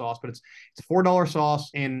habanero sauce, but it's a $4 sauce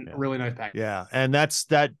and a really nice package. Yeah, and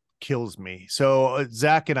that kills me. So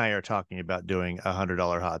Zac and I are talking about doing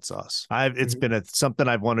 $100 hot sauce. It's been something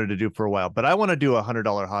I've wanted to do for a while, but I want to do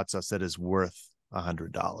 $100 hot sauce that is worth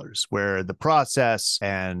 $100, where the process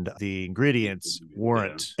and the ingredients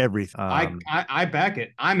warrant everything. I back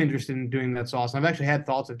it. I'm interested in doing that sauce. I've actually had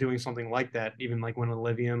thoughts of doing something like that. Even like when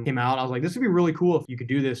Olivium came out, I was like, this would be really cool if you could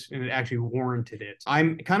do this and it actually warranted it.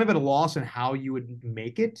 I'm kind of at a loss in how you would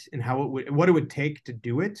make it and what it would take to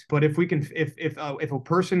do it. But if we can, if a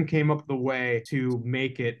person came up with a way to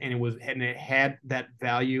make it and it had that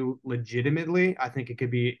value legitimately, I think it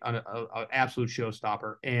could be an absolute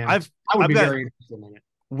showstopper. And I would be very interested.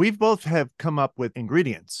 We've both have come up with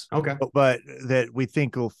ingredients, okay, but that we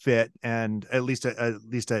think will fit, and at least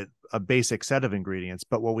a a basic set of ingredients.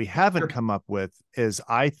 But what we haven't come up with is,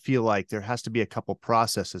 I feel like there has to be a couple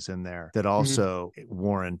processes in there that also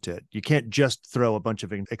warrant it. You can't just throw a bunch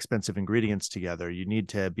of expensive ingredients together. You need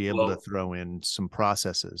to be able to throw in some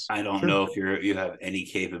processes. I don't know if you have any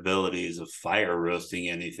capabilities of fire roasting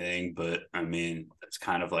anything, but I mean, it's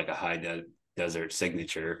kind of like a high desert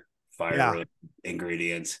signature. Fire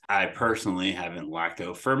ingredients. I personally haven't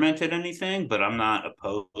lacto fermented anything, but I'm not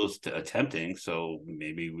opposed to attempting. So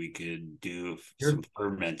maybe we could do some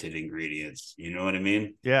fermented ingredients. You know what I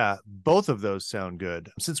mean? Yeah, both of those sound good.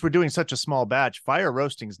 Since we're doing such a small batch, fire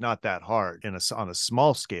roasting is not that hard on a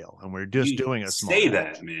small scale, and we're just doing a small.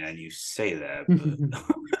 That, man. You say that.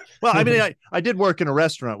 But... Well, I mean, I did work in a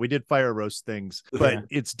restaurant. We did fire roast things, but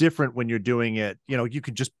it's different when you're doing it. You know, you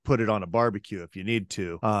can just put it on a barbecue if you need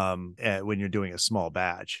to. When you're doing a small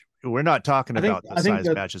batch, we're not talking about the size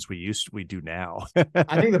batches we do now.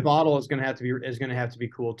 I think the bottle is going to have to be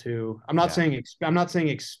cool too. I'm not saying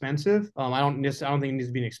expensive. I don't think it needs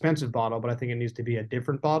to be an expensive bottle, but I think it needs to be a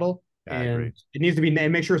different bottle. And it needs to be,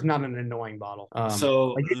 and make sure it's not an annoying bottle.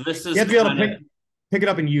 This is, you have to be able to pick it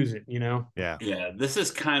up and use it, you know? Yeah. This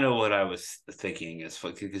is kind of what I was thinking, is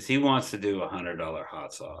because he wants to do $100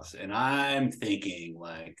 hot sauce. And I'm thinking,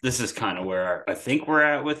 like, this is kind of where I think we're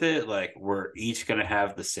at with it. Like, we're each going to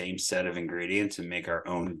have the same set of ingredients and make our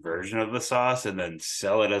own version of the sauce and then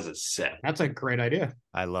sell it as a set. That's a great idea.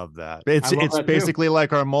 I love that. It's basically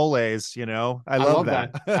like our moles, you know? I love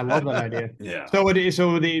that. I love that idea. Yeah. So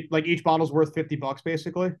each bottle's worth $50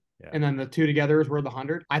 basically. Yeah. And then the two together is worth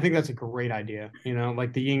 100. I think that's a great idea. You know,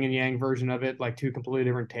 like the yin and yang version of it, like two completely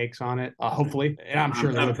different takes on it. Hopefully, and I'm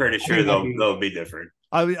pretty sure they'll be different.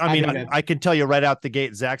 I mean, I can tell you right out the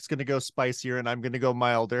gate, Zach's going to go spicier and I'm going to go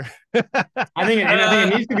milder. I think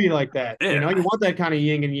it needs to be like that. Yeah. You know, you want that kind of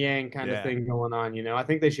yin and yang kind of thing going on. You know, I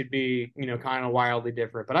think they should be, you know, kind of wildly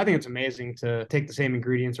different. But I think it's amazing to take the same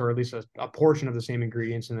ingredients, or at least a portion of the same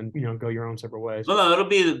ingredients, and then, you know, go your own separate ways. Well, no, it'll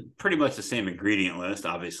be pretty much the same ingredient list.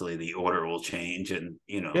 Obviously, the order will change, and,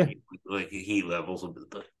 you know, like heat levels,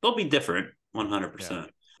 they'll be different 100%. Yeah.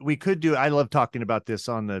 We could do, I love talking about this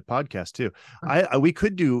on the podcast too. We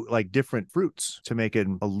could do like different fruits to make it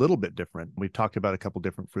a little bit different. We've talked about a couple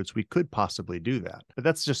different fruits. We could possibly do that, but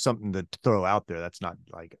that's just something to throw out there. That's not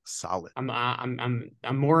like solid. I'm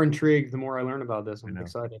more intrigued the more I learn about this. I'm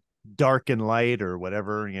excited. Dark and light or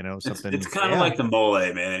whatever, you know, something. It's kind of like the mole,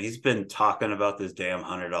 man. He's been talking about this damn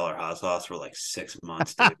 $100 hot sauce for like 6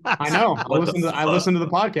 months. Dude. I know. I listened to the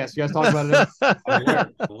podcast. You guys talk about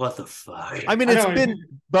it. What the fuck? I mean, it's been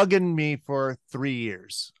bugging me for 3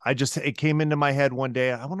 years. It came into my head one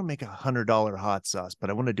day. I want to make $100 hot sauce,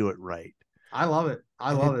 but I want to do it right. I love it.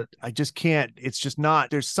 I just can't. It's just not.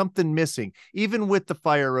 There's something missing. Even with the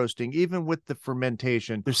fire roasting, even with the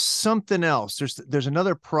fermentation, there's something else. There's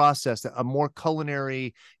another process, a more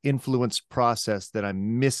culinary influenced process that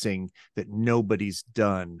I'm missing that nobody's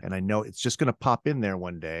done. And I know it's just going to pop in there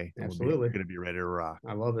one day. Absolutely. We're going to be ready to rock.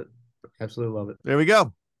 I love it. Absolutely love it. There we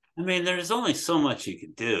go. I mean, there's only so much you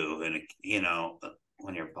can do. And, you know,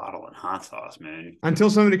 when you're bottling hot sauce, man. Until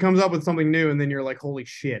somebody comes up with something new, and then you're like, holy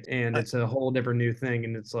shit, and it's a whole different new thing,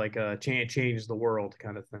 and it's like changes the world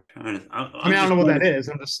kind of thing. I don't know what that is.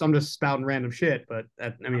 I'm just spouting random shit, but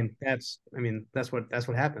that's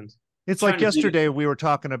what happens. It's like yesterday we were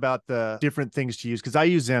talking about the different things to use, because I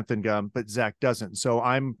use xanthan gum, but Zach doesn't. So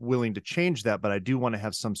I'm willing to change that, but I do want to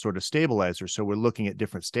have some sort of stabilizer. So we're looking at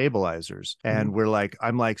different stabilizers, and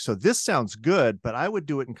I'm like, so this sounds good, but I would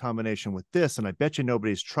do it in combination with this. And I bet you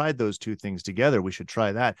nobody's tried those two things together. We should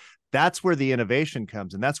try that. That's where the innovation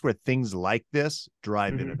comes. And that's where things like this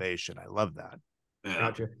drive innovation. I love that. Yeah.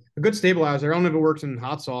 Gotcha. A good stabilizer. I don't know if it works in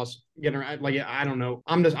hot sauce. I don't know.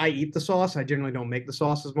 I eat the sauce. I generally don't make the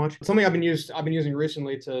sauce as much. Something I've been using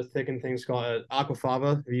recently to thicken things called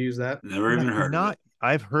aquafaba. Have you used that? Never even heard of it.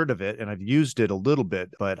 I've heard of it and I've used it a little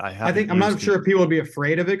bit, but I'm not sure if people would be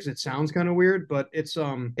afraid of it because it sounds kind of weird, but it's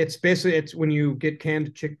basically when you get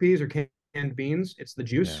canned chickpeas or canned beans, it's the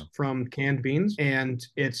juice from canned beans, and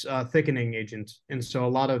it's a thickening agent. And so a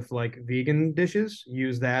lot of like vegan dishes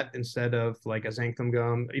use that instead of like a xanthan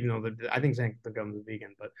gum, even though I think xanthan gum is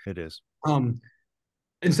vegan, but it is.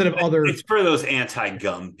 Instead of other, it's for those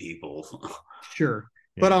anti-gum people. Sure.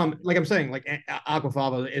 Yeah. But like I'm saying, like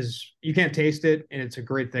aquafaba you can't taste it, and it's a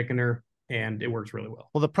great thickener. And it works really well.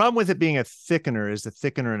 Well, the problem with it being a thickener is the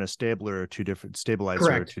thickener and a stabilizer are two different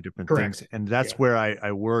things. And that's where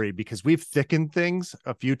I worry, because we've thickened things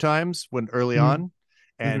a few times early on,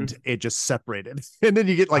 and it just separated. And then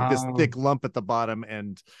you get like this thick lump at the bottom.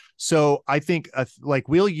 And so I think like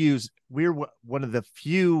we're one of the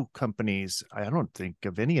few companies, I don't think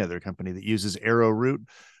of any other company that uses arrowroot.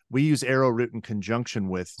 we use arrowroot in conjunction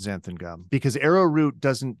with xanthan gum because arrowroot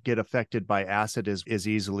doesn't get affected by acid as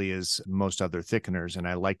easily as most other thickeners. And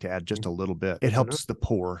I like to add just a little bit. It helps the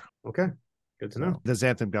pour. Okay. Good to know. The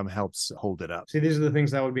xanthan gum helps hold it up. See, these are the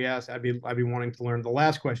things that would be asked. I'd be wanting to learn. The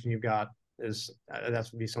last question you've got is that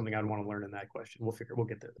would be something I'd want to learn in that question. We'll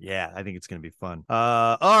get there. Yeah, I think it's going to be fun.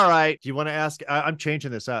 All right. Do you want to ask? I'm changing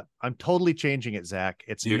this up. I'm totally changing it, Zach.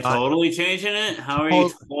 You're totally changing it? How are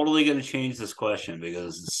you totally going to change this question?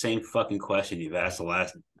 Because it's the same fucking question you've asked the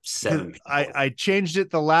last 7 people. I changed it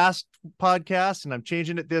the last podcast and I'm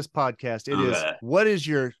changing it this podcast. It is, what is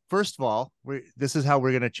your, first of all, this is how we're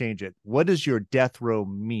going to change it. What is your death row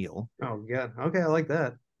meal? Oh, yeah. Okay, I like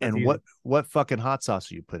that. That's and easy. What fucking hot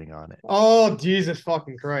sauce are you putting on it? Oh, Jesus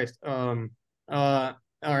fucking Christ. All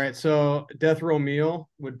right, so death row meal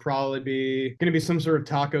would probably be going to be some sort of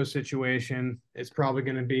taco situation. It's probably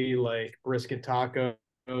going to be like brisket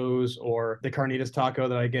tacos or the carnitas taco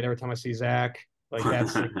that I get every time I see Zach. Like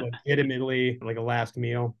that's like legitimately like a last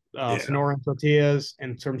meal. Sonoran tortillas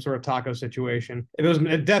and some sort of taco situation. If it was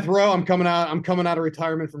a death row, I'm coming out of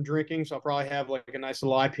retirement from drinking, so I'll probably have like a nice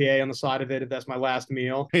little IPA on the side of it if that's my last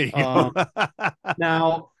meal.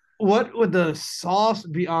 Now, what would the sauce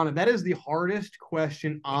be on it? That is the hardest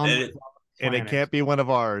question on the planet. And it can't be one of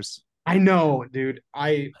ours. I know, dude.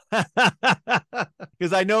 Because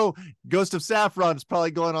I know Ghost of Saffron is probably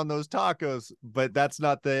going on those tacos, but that's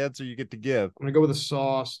not the answer you get to give. I'm gonna go with a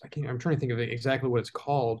sauce. I'm trying to think of exactly what it's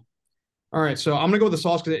called. All right, so I'm gonna go with the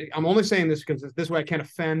sauce because I'm only saying this because this way I can't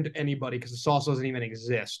offend anybody because the sauce doesn't even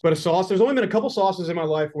exist. But a sauce, there's only been a couple sauces in my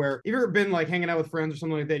life where you've ever been like hanging out with friends or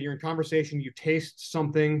something like that. You're in conversation, you taste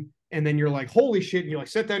something. And then you're like, holy shit. And you like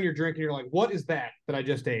sit down your drink and you're like, what is that I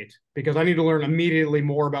just ate? Because I need to learn immediately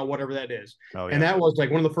more about whatever that is. Oh, yeah. And that was like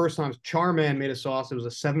one of the first times Charman made a sauce. It was a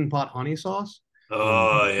 7-pot honey sauce.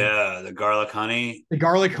 Oh, yeah. The garlic honey. The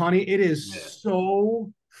garlic honey. It is so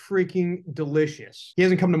freaking delicious. He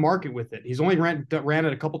hasn't come to market with it. He's only ran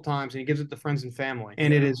it a couple times and he gives it to friends and family.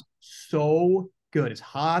 And it is so good. It's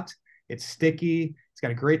hot. It's sticky. It's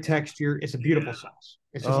got a great texture. It's a beautiful sauce.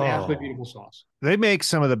 It's just an absolutely beautiful sauce. They make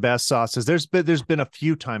some of the best sauces. There's been a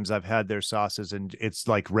few times I've had their sauces, and it's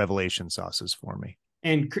like revelation sauces for me.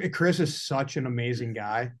 And Chris is such an amazing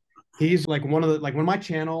guy. He's like one of the when my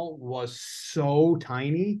channel was so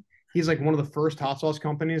tiny, he's like one of the first hot sauce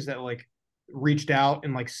companies that like reached out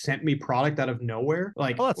and like sent me product out of nowhere.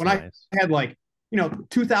 Like when nice. I had like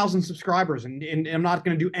 2,000 subscribers and I'm not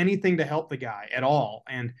going to do anything to help the guy at all.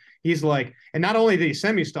 And he's like, and not only did he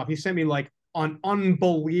send me stuff, he sent me like an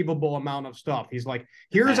unbelievable amount of stuff. He's like,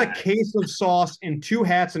 here's a case of sauce and 2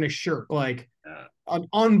 hats and a shirt, like an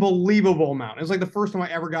unbelievable amount. It was like the first time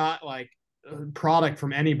I ever got like a product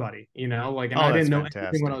from anybody, and I didn't know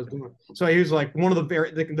anything what I was doing. So he was like one of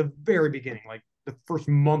the very beginning, like the first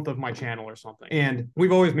month of my channel or something. And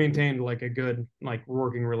we've always maintained like a good like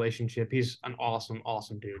working relationship. He's an awesome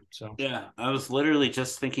dude. So yeah, I was literally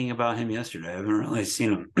just thinking about him yesterday. I haven't really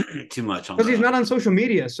seen him too much because he's not on social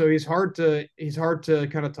media, so he's hard to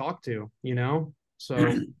kind of talk to,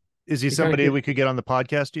 So is he somebody we could get on the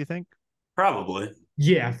podcast, do you think? Probably.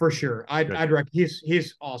 Yeah, for sure. I'd recommend.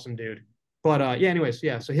 He's awesome, dude. But anyways,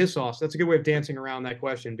 so his sauce, that's a good way of dancing around that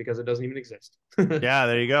question because it doesn't even exist. Yeah,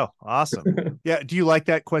 there you go. Awesome. Yeah. Do you like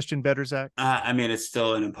that question better, Zach? I mean, it's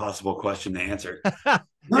still an impossible question to answer.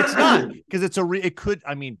 It's not, because it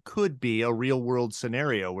could be a real world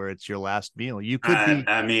scenario where it's your last meal. You could be.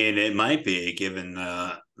 I mean, it might be given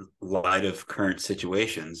the light of current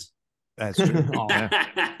situations. That's true.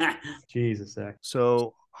 Jesus, Zach.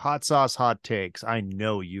 So hot sauce, hot takes. I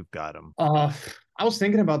know you've got them. I was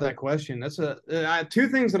thinking about that question. That's two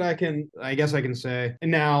things that I guess I can say.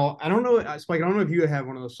 And now I don't know, Spike, I don't know if you have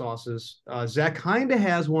one of those sauces. Zach kind of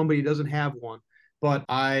has one, but he doesn't have one. But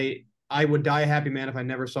I would die a happy man if I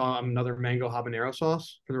never saw another mango habanero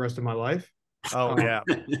sauce for the rest of my life. Oh yeah.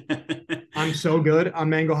 I'm so good on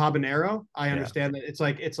mango habanero. I understand that it's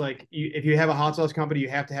like if you have a hot sauce company, you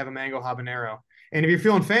have to have a mango habanero. And if you're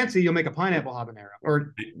feeling fancy, you'll make a pineapple habanero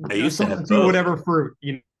or substitute whatever fruit,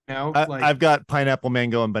 I've got pineapple,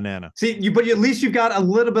 mango, and banana. See, but at least you've got a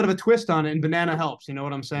little bit of a twist on it, and banana helps. You know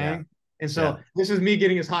what I'm saying? Yeah. And so this is me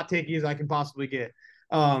getting as hot takey as I can possibly get.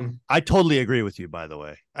 I totally agree with you, by the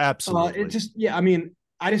way. Absolutely.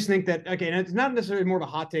 I just think that, okay, and it's not necessarily more of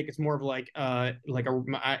a hot take. It's more of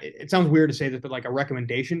it sounds weird to say this, but like a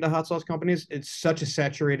recommendation to hot sauce companies. It's such a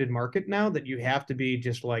saturated market now that you have to be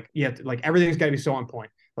just like, everything's got to be so on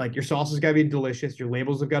point. Like your sauce has got to be delicious. Your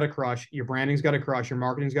labels have got to crush. Your branding's got to crush. Your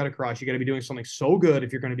marketing's got to crush. You got to be doing something so good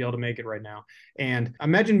if you're going to be able to make it right now. And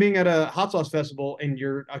imagine being at a hot sauce festival and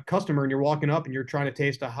you're a customer and you're walking up and you're trying to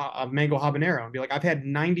taste a mango habanero and be like, I've had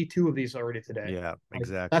 92 of these already today. Yeah, like,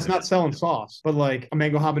 exactly. That's not selling sauce, but like a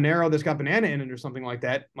mango habanero that's got banana in it or something like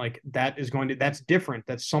that. Like that's different.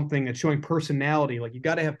 That's something that's showing personality. Like you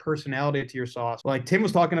got to have personality to your sauce. Like Tim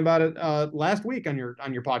was talking about it last week on your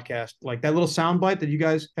podcast, like that little soundbite that you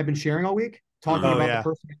guys have been sharing all week, talking about the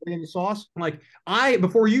personality in the sauce. Like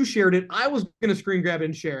before you shared it, I was going to screen grab it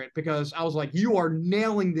and share it because I was like, you are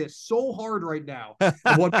nailing this so hard right now.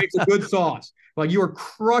 What makes a good sauce? Like you are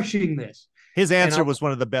crushing this. His answer was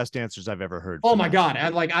one of the best answers I've ever heard. Oh my God.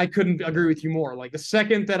 I couldn't agree with you more. Like the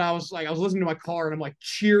second that I was listening to my car and I'm like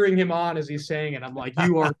cheering him on as he's saying it. I'm like,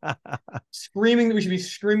 you are screaming that we should be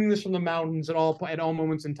screaming this from the mountains at all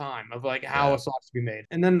moments in time of like how a sauce to be made.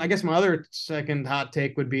 And then I guess my other second hot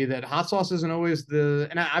take would be that hot sauce isn't always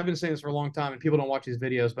and I've been saying this for a long time and people don't watch these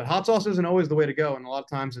videos, but hot sauce isn't always the way to go. And a lot of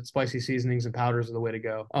times it's spicy seasonings and powders are the way to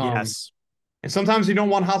go. Yes. And sometimes you don't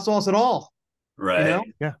want hot sauce at all. Right. You know?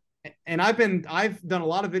 Yeah. And I've done a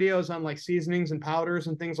lot of videos on like seasonings and powders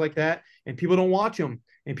and things like that, and people don't watch them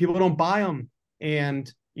and people don't buy them.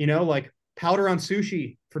 And like powder on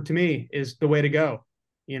sushi to me is the way to go.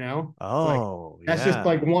 That's just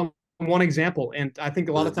like one example. And I think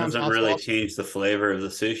a lot of times it doesn't really change the flavor of the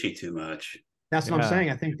sushi too much. That's what I'm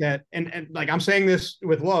saying. I think that, and like I'm saying this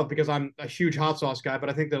with love because I'm a huge hot sauce guy,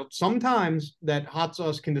 but I think that sometimes that hot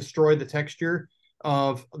sauce can destroy the texture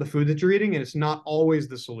of the food that you're eating, and it's not always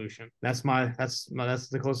the solution. That's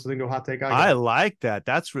the closest thing to a hot take I like that.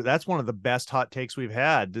 That's one of the best hot takes we've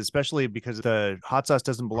had, especially because the hot sauce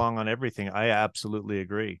doesn't belong on everything. I absolutely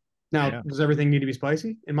agree. Now, does everything need to be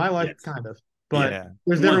spicy? In my life, kind of. But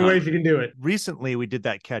there's different ways you can do it. Recently, we did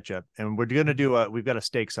that ketchup, and we're going to we've got a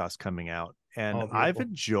steak sauce coming out, and I've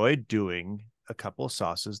enjoyed doing a couple of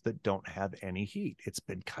sauces that don't have any heat. It's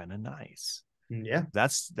been kind of nice. Yeah,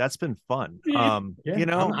 that's been fun.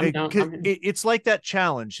 It's like that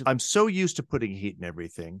challenge. I'm so used to putting heat in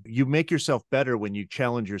everything. You make yourself better when you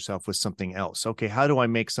challenge yourself with something else. Okay, how do I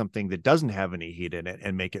make something that doesn't have any heat in it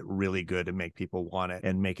and make it really good and make people want it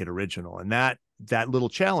and make it original? And that little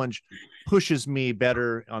challenge pushes me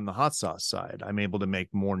better on the hot sauce side. I'm able to make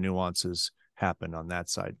more nuances happen on that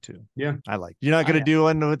side too. Yeah, I like. You're not going to do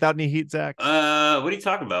one without any heat, Zach? What are you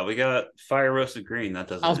talking about? We got fire roasted green. That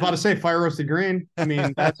doesn't. I was about to say fire roasted green. I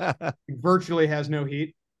mean, that virtually has no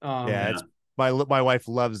heat. It's my wife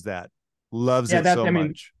loves that. Loves it so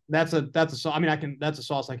much. That's a sauce. I mean, that's a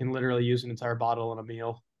sauce I can literally use an entire bottle in a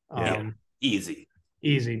meal.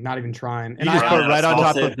 Easy, not even trying. And I put right on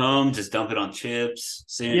top of home, just dump it on chips.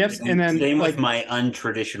 Same with my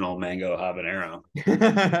untraditional mango habanero.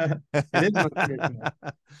 It is untraditional.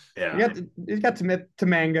 Yeah, it's got to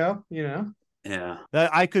mango. Yeah,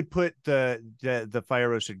 I could put the fire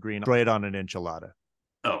roasted green right on an enchilada.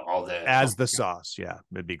 Oh, all day as the sauce. Yeah,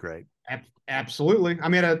 it'd be great. Absolutely. I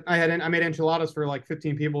made enchiladas for like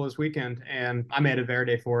 15 people this weekend, and I made a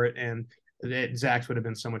verde for it, and Zach's would have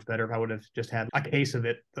been so much better if I would have just had a case of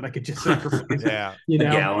it that I could just sacrifice. A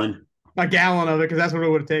gallon of it, because that's what it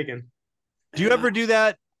would have taken. Do you ever do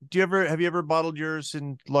that? Have you ever bottled yours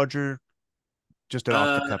in larger? Just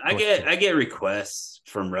off the cup. I get requests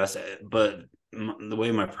from Russ, but the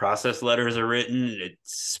way my process letters are written, it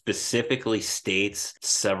specifically states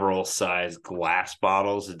several size glass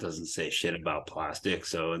bottles. It doesn't say shit about plastic.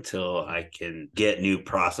 So until I can get new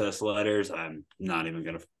process letters, I'm not even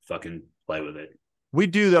gonna fucking play with it. We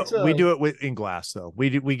do we do it in glass though. We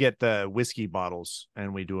get the whiskey bottles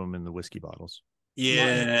and we do them in the whiskey bottles.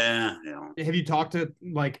 Yeah. Have you talked to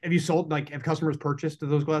have customers purchased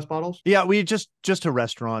those glass bottles? Yeah, we just to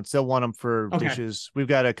restaurants. They'll want them for dishes. We've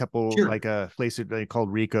got a couple like a place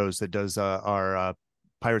called Rico's that does our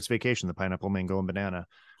Pirate's Vacation, the pineapple, mango, and banana.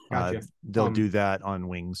 Gotcha. They'll do that on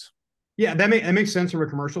wings. Yeah, that makes sense from a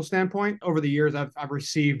commercial standpoint. Over the years, I've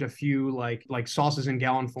received a few like sauces in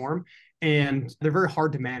gallon form, and they're very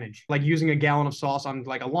hard to manage. Like using a gallon of sauce on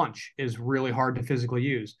like a lunch is really hard to physically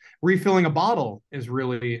use. Refilling a bottle is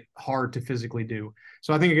really hard to physically do.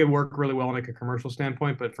 So I think it could work really well in like a commercial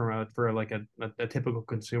standpoint, but for a typical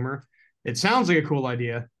consumer, it sounds like a cool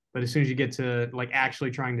idea. But as soon as you get to like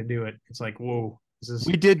actually trying to do it, it's like, whoa,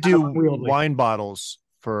 we did do wine bottles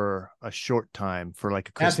for a short time for like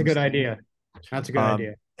a Christmas. That's a good idea. That's a good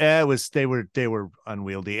idea. They were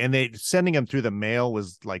unwieldy, and sending them through the mail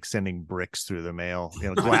was like sending bricks through the mail,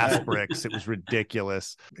 glass bricks. It was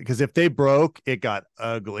ridiculous because if they broke, it got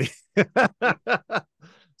ugly.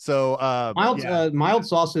 So mild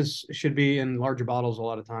sauces should be in larger bottles a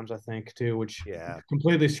lot of times, I think, too, which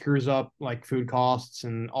completely screws up like food costs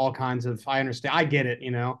and all kinds of. I understand. I get it.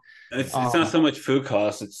 It's not so much food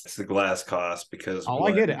cost; it's the glass cost because.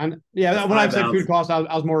 I get it. When I said food cost, I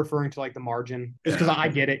was more referring to like the margin, just because I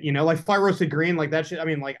get it. Like if I roasted green, like that shit. I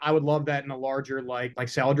mean, like I would love that in a larger like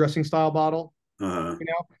salad dressing style bottle.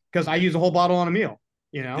 Because I use a whole bottle on a meal.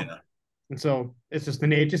 Yeah. And so it's just the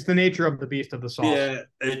nature of the beast of the sauce. Yeah,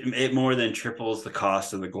 it more than triples the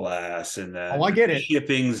cost of the glass, and then I get it.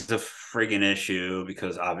 Shipping's a friggin' issue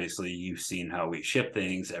because obviously you've seen how we ship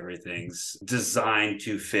things. Everything's designed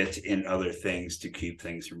to fit in other things to keep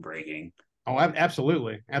things from breaking. Oh,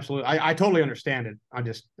 absolutely. I totally understand it. I'm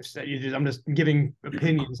just giving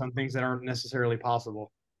opinions on things that aren't necessarily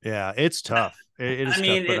possible. Yeah, it's tough. It is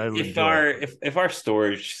tough, but if our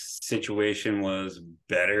storage situation was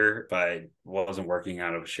better, if I wasn't working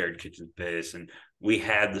out of a shared kitchen space and we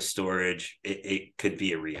had the storage, it could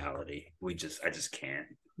be a reality. I just can't.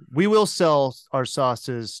 We will sell our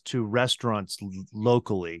sauces to restaurants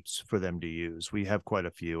locally for them to use. We have quite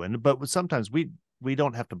a few, but sometimes we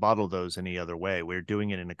don't have to bottle those any other way. We're doing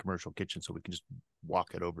it in a commercial kitchen, so we can just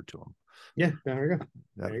walk it over to them. Yeah, there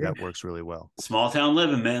we go. That works really well. Small town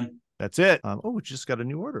living, man. That's it. We just got a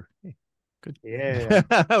new order. Hey, good. Yeah.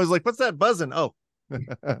 I was like, what's that buzzing? Oh,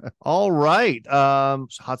 all right.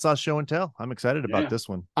 Hot sauce show and tell. I'm excited about this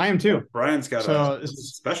one. I am too. Brian's got a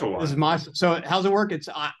special one. This is so how's it work? It's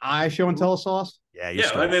I show and tell a sauce.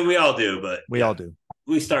 Yeah. I mean, we all do, but we all do.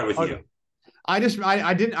 We start with you. I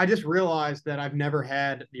just realized that I've never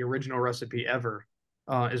had the original recipe ever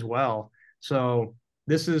as well. So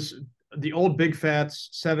this is the old Big Fats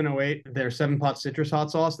 708, their 7-pot citrus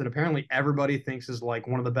hot sauce that apparently everybody thinks is like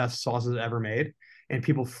one of the best sauces ever made. And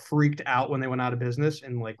people freaked out when they went out of business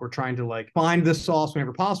and like were trying to like find this sauce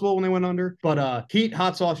whenever possible when they went under. But Heat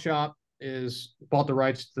Hot Sauce Shop bought the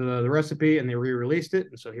rights to the recipe and they re-released it.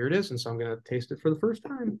 And so here it is. And so I'm going to taste it for the first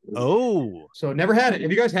time. Oh. So never had it.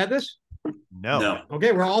 Have you guys had this? No.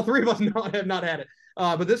 Okay, we're all three of us have not had it.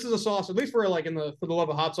 But this is a sauce, at least for like for the Love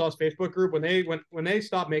of Hot Sauce Facebook group. When they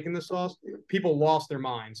stopped making this sauce, people lost their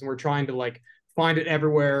minds and we're trying to like find it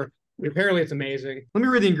everywhere. Apparently, it's amazing. Let me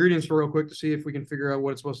read the ingredients real quick to see if we can figure out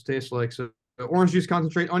what it's supposed to taste like. So, orange juice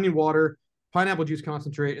concentrate, onion water, pineapple juice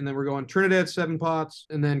concentrate, and then we're going Trinidad 7 pots,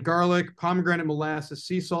 and then garlic, pomegranate molasses,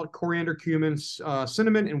 sea salt, coriander, cumin,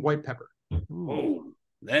 cinnamon, and white pepper. Oh,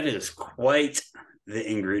 that is quite the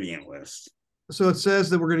ingredient list. So it says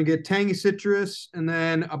that we're going to get tangy citrus and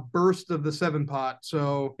then a burst of the 7-pot.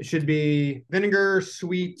 So it should be vinegar,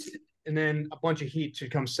 sweet, and then a bunch of heat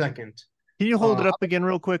should come second. Can you hold it up again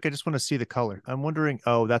real quick? I just want to see the color. I'm wondering.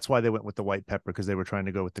 Oh, that's why they went with the white pepper, because they were trying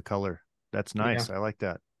to go with the color. That's nice. Yeah. I like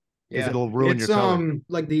that. Yeah, it'll ruin your color.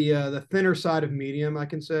 Like the thinner side of medium, I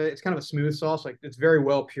can say. It's kind of a smooth sauce. Like it's very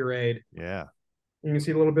well pureed. Yeah. You can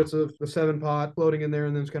see little bits of the 7-pot floating in there,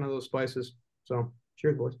 and then it's kind of those spices. So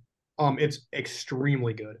cheers, boys. It's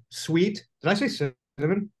extremely good. Sweet. Did I say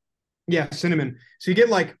cinnamon? Yeah, cinnamon. So you get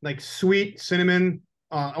like sweet cinnamon.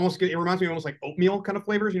 It reminds me of almost like oatmeal kind of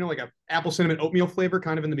flavors, like a apple cinnamon oatmeal flavor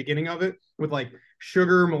kind of in the beginning of it with like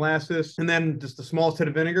sugar, molasses, and then just the smallest hit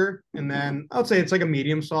of vinegar. And then I would say it's like a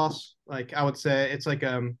medium sauce. Like I would say it's like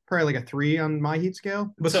probably like a 3 on my heat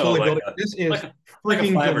scale, but so slowly like building. This is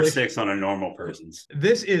freaking 5 or 6 on a normal person's.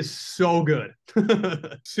 This is so good.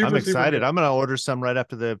 I'm excited. I'm gonna order some right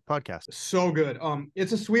after the podcast. So good.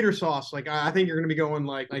 It's a sweeter sauce. Like I think you're gonna be going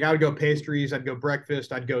like I would go pastries, I'd go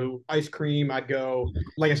breakfast, I'd go ice cream, I'd go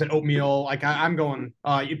like I said oatmeal. Like I'm going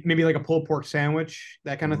maybe like a pulled pork sandwich,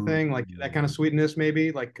 that kind of thing, like that kind of sweetness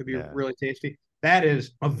maybe like could be really tasty. That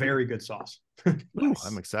is a very good sauce. Ooh,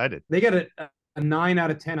 I'm excited. They got a 9 out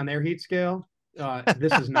of 10 on their heat scale.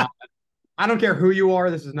 This is not. I don't care who you are.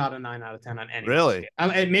 This is not a 9 out of 10 on any. Really?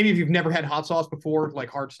 Maybe if you've never had hot sauce before, like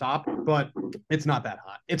hard stop, but it's not that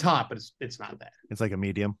hot. It's hot, but it's not that. It's like a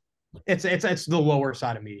medium. It's the lower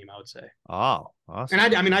side of medium, I would say. Oh, awesome.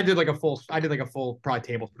 And I did like a full probably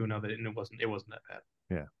tablespoon of it, and it wasn't that bad.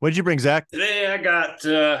 Yeah. What did you bring, Zach? Today I got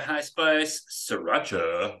high spice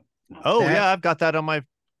sriracha. Oh yeah, I've got that on my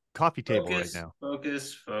coffee table right now.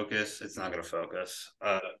 Focus. It's not going to focus.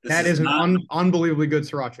 That is an unbelievably good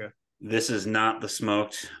sriracha. This is not the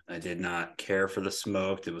smoked. I did not care for the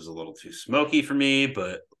smoked. It was a little too smoky for me,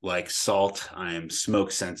 but like salt, I am smoke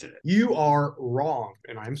sensitive. You are wrong,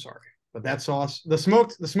 and I'm sorry. But that sauce, the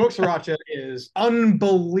smoked sriracha is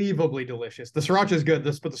unbelievably delicious. The sriracha is good,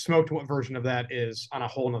 but the smoked version of that is on a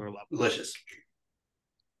whole nother level. Delicious.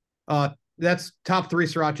 That's top 3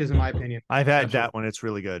 srirachas in my opinion. I've had that one. It's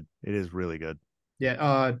really good. It is really good.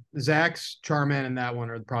 Yeah, Zach's, Charmin, and that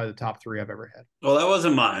one are probably the top three I've ever had. Well, that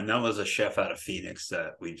wasn't mine. That was a chef out of Phoenix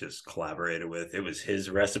that we just collaborated with. It was his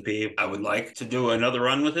recipe. I would like to do another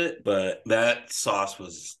run with it, but that sauce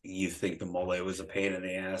was, you think the mole was a pain in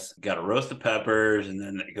the ass. Got to roast the peppers, and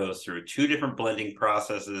then it goes through 2 different blending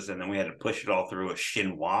processes, and then we had to push it all through a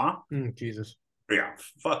chinois. Jesus. Yeah,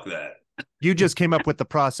 fuck that. You just came up with the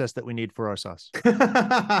process that we need for our sauce.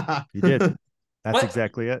 You did. That's What?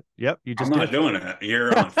 exactly it. Yep. You just I'm not doing that.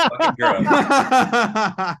 You're on fucking drugs.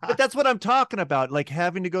 But that's what I'm talking about. Like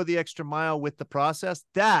having to go the extra mile with the process,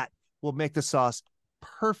 that will make the sauce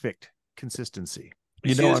perfect consistency.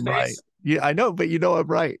 You know I'm right. Yeah, I know, but you know I'm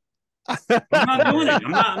right. I'm not doing it.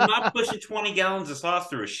 I'm not pushing 20 gallons of sauce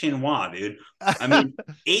through a chinois, dude. I mean,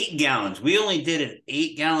 8 gallons. We only did an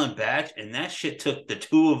 8-gallon batch, and that shit took the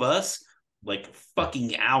 2 of us like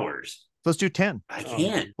fucking hours. Let's do 10. I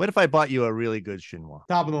can't. What if I bought you a really good chinois?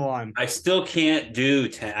 Top of the line. I still can't do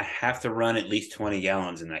 10. I have to run at least 20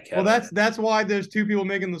 gallons in that cabinet. Well, that's why there's 2 people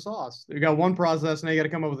making the sauce. You got one process, and now you got to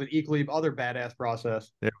come up with an equally other badass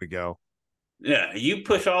process. There we go. Yeah, you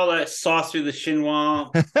push all that sauce through the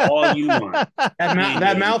chinois all you want.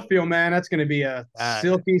 That mouthfeel, man, that's going to be a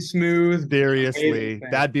silky smooth. Seriously,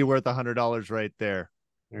 that'd be worth $100 right there.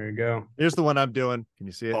 There you go. Here's the one I'm doing. Can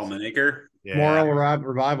you see it? Palmanaker. Yeah. Moral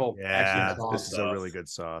Revival. Yeah, this is a really good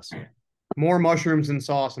sauce. More mushrooms and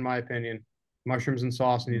sauce, in my opinion. Mushrooms and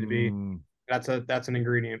sauce need to be. That's an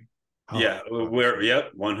ingredient. Yeah, we're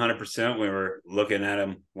 100%. We were looking at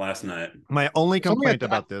them last night. My only complaint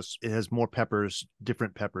about this, it has more peppers,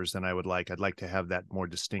 different peppers than I would like. I'd like to have that more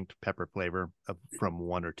distinct pepper flavor from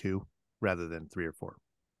 1 or 2 rather than 3 or 4.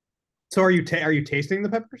 So are you tasting the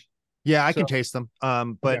peppers? Yeah, I can taste them.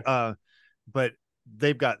 But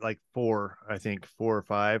they've got like 4, I think 4 or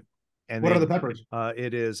 5. And what are the peppers?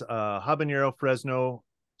 It is habanero, Fresno,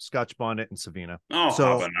 Scotch bonnet, and Savina. Oh,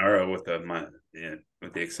 so, habanero with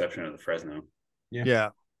the exception of the Fresno. Yeah.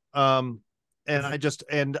 And I just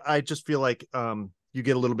feel like you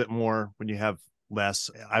get a little bit more when you have less.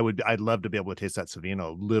 I'd love to be able to taste that Savina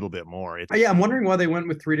a little bit more. I'm wondering why they went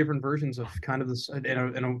with 3 different versions of kind of this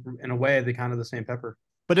in a way they kind of the same pepper.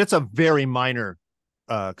 But it's a very minor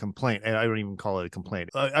complaint, and I don't even call it a complaint.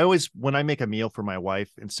 I always, when I make a meal for my wife,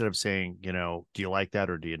 instead of saying, do you like that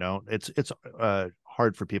or do you don't, it's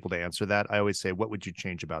hard for people to answer that. I always say, what would you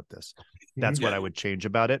change about this? That's what I would change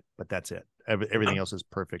about it, but that's it. Everything else is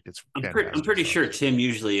perfect. It's I'm pretty sure Tim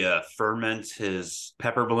usually ferments his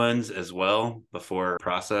pepper blends as well before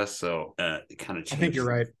process, so it kind of changes. I think you're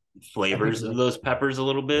right. Flavors of those peppers a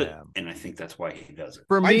little bit, and I think that's why he does it.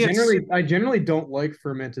 For me, I generally don't like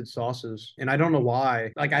fermented sauces, and I don't know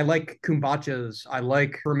why. Like, I like kombachas, I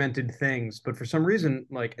like fermented things, but for some reason,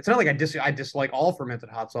 like, it's not like I dislike all fermented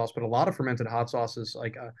hot sauce, but a lot of fermented hot sauces,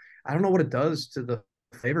 like, I don't know what it does to the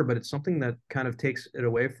flavor, but it's something that kind of takes it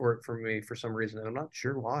away for me for some reason, and I'm not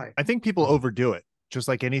sure why. I think people overdo it. Just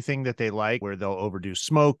like anything that they like, where they'll overdo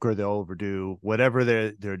smoke or they'll overdo whatever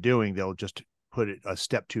they're doing, they'll just put it a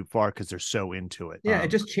step too far because they're so into it. Yeah,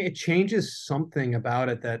 it changes something about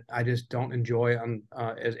it that I just don't enjoy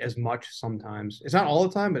as much sometimes. It's not all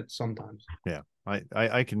the time, but sometimes. Yeah,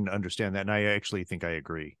 I can understand that, and I actually think I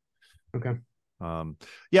agree. Okay.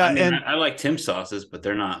 Yeah, I mean, I like Tim sauces, but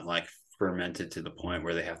they're not like fermented to the point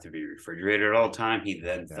where they have to be refrigerated all the time. He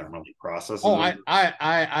then thermally processes. Oh,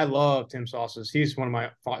 I love Tim sauces. He's one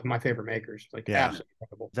of my favorite makers. Like, absolutely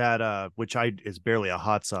incredible. That which is barely a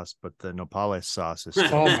hot sauce, but the nopales sauce is.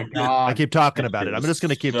 Oh my god! I keep talking about it. I'm just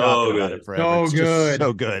going to keep talking about it forever. So good,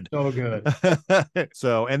 so good, so good.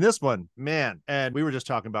 So, and this one, man, and we were just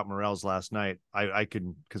talking about morels last night. I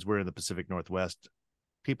could, because we're in the Pacific Northwest.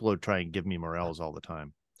 People are trying to give me morels all the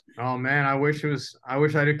time. Oh man, I wish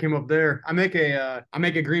I did came up there. I make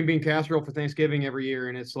a green bean casserole for Thanksgiving every year,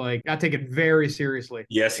 and it's like I take it very seriously.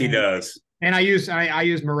 Yes, he does. And I use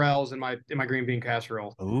morels in my green bean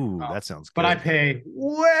casserole. Ooh, that sounds good. But I pay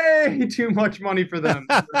way too much money for them.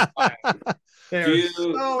 They are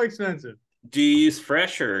so expensive. Do you use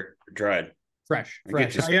fresh or dried? Fresh.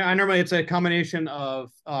 I normally, it's a combination of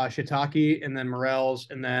shiitake and then morels,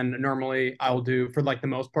 and then normally I will do, for like the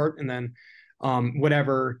most part, and then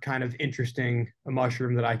whatever kind of interesting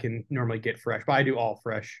mushroom that I can normally get fresh, but I do all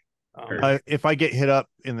fresh. If I get hit up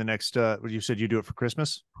in the next, you said you do it for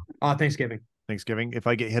Christmas? Thanksgiving. If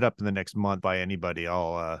I get hit up in the next month by anybody,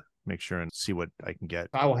 I'll make sure and see what I can get.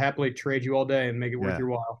 I will happily trade you all day and make it worth your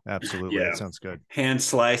while. Absolutely. That sounds good. Hand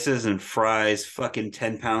slices and fries, fucking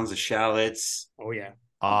 10 pounds of shallots. Oh yeah.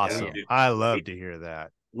 Awesome. Yeah, I love to hear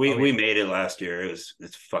that. We made it last year. It's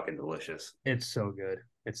fucking delicious. It's so good.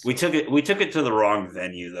 We took it to the wrong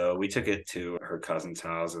venue though. We took it to her cousin's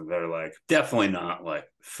house, and they're like definitely not like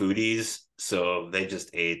foodies. So they just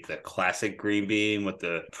ate the classic green bean with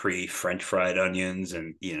the pre-French fried onions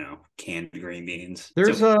and canned green beans.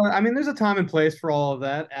 There's a time and place for all of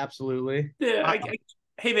that. Absolutely. Yeah.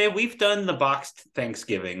 Hey man, we've done the boxed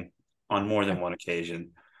Thanksgiving on more than one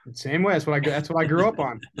occasion. Same way. That's what I grew up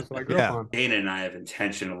on. That's what I grew up on. Dana and I have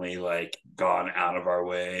intentionally like gone out of our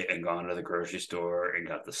way and gone to the grocery store and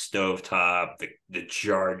got the stovetop, the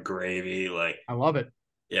jarred gravy. Like, I love it.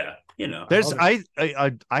 Yeah, there's I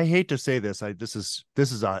hate to say this. This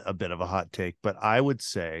is a bit of a hot take, but I would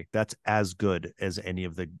say that's as good as any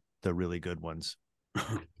of the really good ones.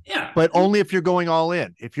 Yeah, but only if you're going all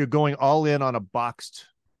in. If you're going all in on a boxed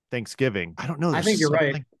Thanksgiving, I don't know. I think you're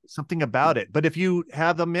right. Something about it. But if you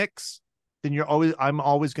have a mix, then I'm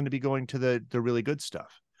always going to be going to the really good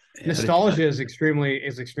stuff. Nostalgia is extremely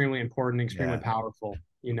important, extremely powerful,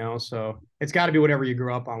 so it's got to be whatever you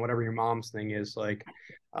grew up on, whatever your mom's thing is. Like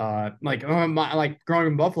growing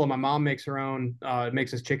in Buffalo, my mom makes her own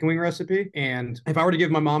makes this chicken wing recipe, and if I were to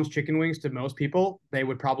give my mom's chicken wings to most people, they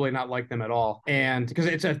would probably not like them at all. And because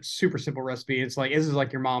it's a super simple recipe, it's like this is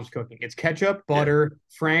like your mom's cooking. It's ketchup, butter,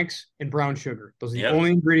 Frank's, and brown sugar. Those are the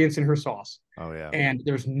only ingredients in her sauce. Oh yeah. And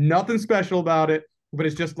there's nothing special about it, but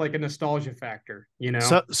it's just like a nostalgia factor,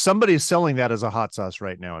 So somebody's selling that as a hot sauce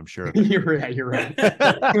right now, I'm sure. You're right.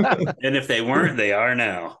 And if they weren't, they are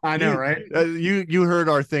now. I know, right? You heard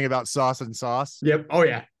our thing about sauce and sauce? Yep. Oh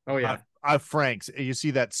yeah. Frank's, you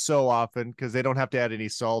see that so often because they don't have to add any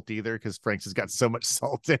salt either because Frank's has got so much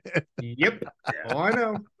salt in it. Yep. Oh, I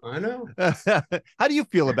know. How do you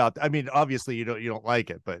feel about that? I mean, obviously you don't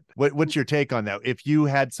like it, but what's your take on that? If you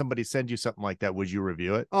had somebody send you something like that, would you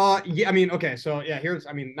review it? Yeah, I mean, okay, so yeah,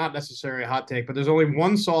 not necessarily a hot take, but there's only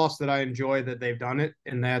one sauce that I enjoy that they've done it,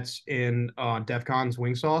 and that's in DEF CON's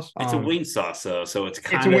wing sauce. It's a wing sauce though, so it's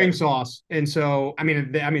a wing sauce, and so I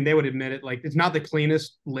mean they would admit it. Like, it's not the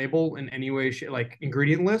cleanest label in any way, like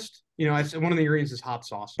ingredient list. One of the ingredients is hot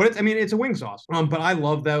sauce, but it's a wing sauce. But I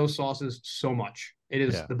love those sauces so much. It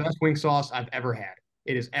is the best wing sauce I've ever had.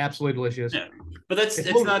 It is absolutely delicious. Yeah. But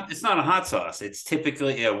it's not a hot sauce. It's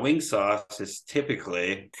typically a wing sauce is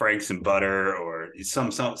typically Frank's and butter or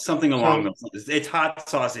something along those lines. It's hot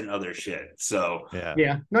sauce and other shit. So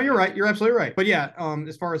yeah. No, you're right. You're absolutely right. But yeah,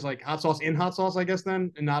 as far as like hot sauce in hot sauce, I guess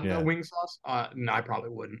then, and not a wing sauce, no, I probably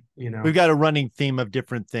wouldn't. We've got a running theme of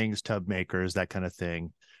different things, tub makers, that kind of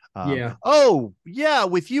thing. Oh yeah,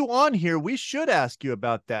 with you on here, we should ask you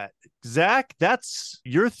about that. Zach, that's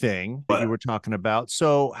your thing that you were talking about.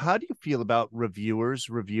 So how do you feel about reviewers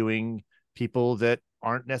reviewing people that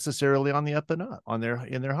aren't necessarily on the up and up in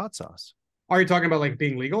their hot sauce? Are you talking about like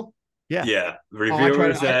being legal? Yeah.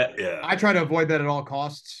 Reviewers I try to avoid that at all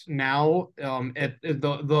costs now.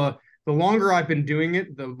 The longer I've been doing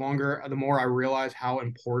it, the more I realize how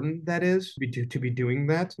important that is to be doing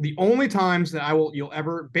that. The only times that you'll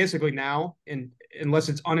ever basically now, unless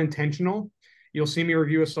it's unintentional, you'll see me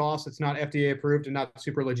review a sauce that's not FDA approved and not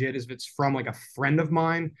super legit, is if it's from like a friend of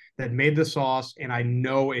mine that made the sauce and I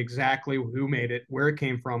know exactly who made it, where it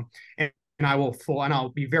came from, and I'll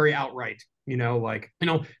be very outright. Like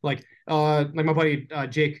my buddy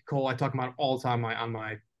Jake Cole, I talk about all the time on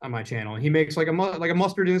my channel, and he makes like a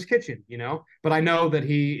mustard in his kitchen, but I know that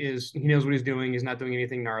he knows what he's doing. He's not doing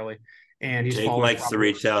anything gnarly, and he's Jake likes to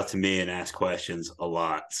reach out to me and ask questions a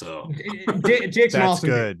lot. So Jake's an awesome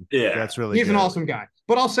good. Guy. Yeah, that's really he's an awesome guy.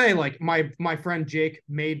 But I'll say, like, my friend Jake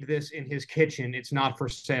made this in his kitchen. It's not for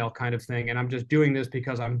sale kind of thing. And I'm just doing this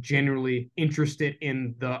because I'm genuinely interested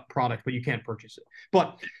in the product, but you can't purchase it.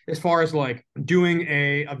 But as far as like doing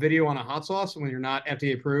a video on a hot sauce when you're not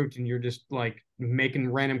FDA approved and you're just like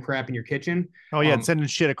making random crap in your kitchen. Oh yeah, and sending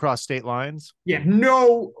shit across state lines. Yeah,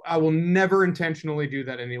 no, I will never intentionally do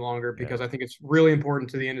that any longer because I think it's really important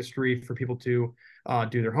to the industry for people to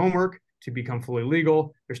do their homework, to become fully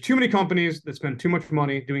legal. There's too many companies that spend too much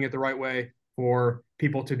money doing it the right way for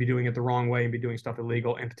people to be doing it the wrong way and be doing stuff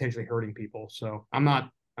illegal and potentially hurting people. So I'm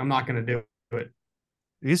not going to do it.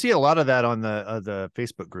 You see a lot of that on the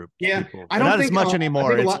Facebook group. Yeah, people. I don't not think as much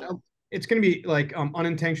anymore. It's going to be like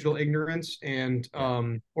unintentional ignorance and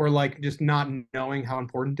or like just not knowing how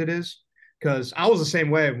important it is. Because I was the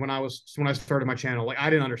same way when I started my channel. Like,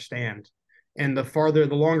 I didn't understand. And the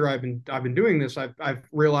longer I've been doing this, I've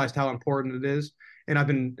realized how important it is, and I've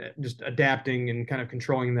been just adapting and kind of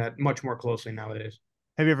controlling that much more closely nowadays.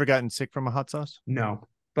 Have you ever gotten sick from a hot sauce? No,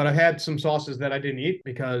 but I've had some sauces that I didn't eat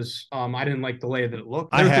because I didn't like the way that it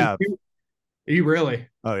looked. I have. You really?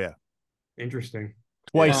 Oh yeah. Interesting.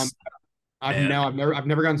 Twice. I've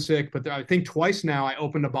never gotten sick, but I think twice now I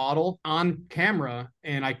opened a bottle on camera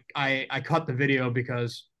and I cut the video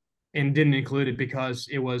and didn't include it because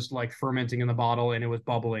it was like fermenting in the bottle and it was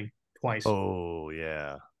bubbling twice. Oh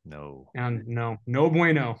yeah. No. And no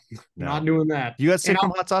bueno. No. Not doing that. You got sick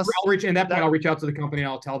from hot sauce? I'll reach out to the company and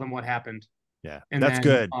I'll tell them what happened. Yeah. And that's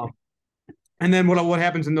good. And then what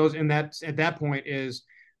happens at that point is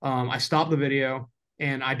I stop the video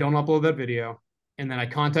and I don't upload that video. And then I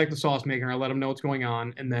contact the sauce maker and I let them know what's going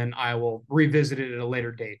on. And then I will revisit it at a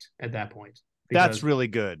later date at that point. That's really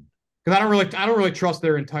good. Because I don't really trust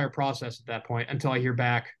their entire process at that point until I hear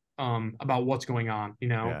back about what's going on.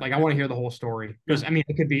 Like I want to hear the whole story. Because I mean,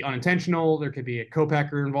 it could be unintentional. There could be a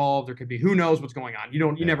co-packer involved. There could be who knows what's going on.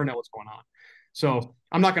 You never know what's going on. So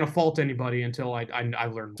I'm not going to fault anybody until I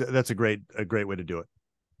learn. That's a great way to do it.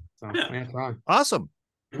 So that's wrong. Awesome.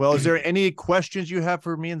 Well, is there any questions you have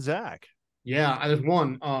for me and Zac? Yeah, there's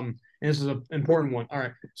one. And this is an important one. All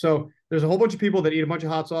right. So there's a whole bunch of people that eat a bunch of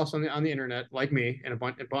hot sauce on the internet, like me, and a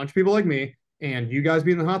bunch of people like me. And you guys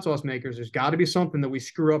being the hot sauce makers, there's got to be something that we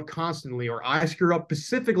screw up constantly, or I screw up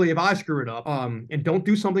specifically if I screw it up. And don't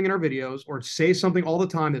do something in our videos or say something all the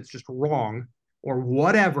time that's just wrong or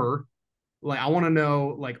whatever. Like I want to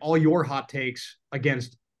know like all your hot takes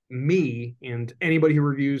against me and anybody who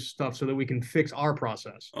reviews stuff so that we can fix our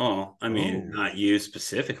process. Oh, I mean, not you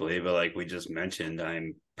specifically, but like we just mentioned,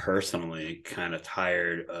 I'm personally kind of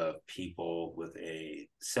tired of people with a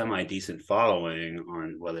semi-decent following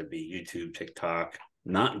on whether it be YouTube, TikTok,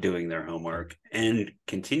 not doing their homework and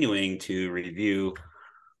continuing to review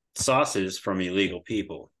sauces from illegal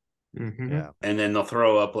people. Mm-hmm. Yeah. And then they'll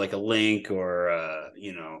throw up like a link or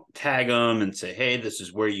tag them and say, hey, this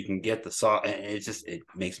is where you can get the sauce. And it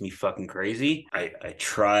makes me fucking crazy. I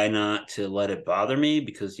try not to let it bother me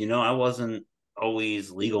because I wasn't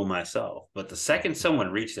always legal myself, but the second someone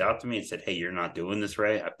reached out to me and said, hey, you're not doing this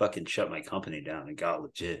right, I fucking shut my company down and got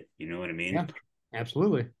legit. You know what I mean? Yeah,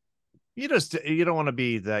 absolutely. You don't want to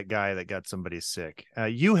be that guy that got somebody sick.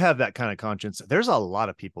 You have that kind of conscience. There's a lot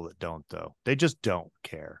of people that don't, though. They just don't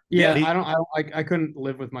care. Yeah, I couldn't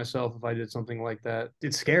live with myself if I did something like that.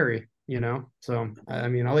 It's scary, So I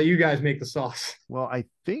mean, I'll let you guys make the sauce. Well, I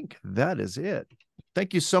think that is it.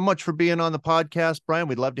 Thank you so much for being on the podcast, Brian.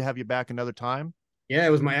 We'd love to have you back another time. Yeah, it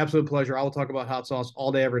was my absolute pleasure. I will talk about hot sauce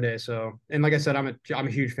all day, every day. So, and like I said, I'm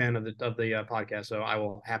a huge fan of the podcast. So I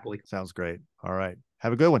will happily. Sounds great. All right,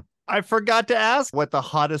 have a good one. I forgot to ask what the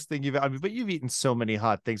hottest thing but you've eaten so many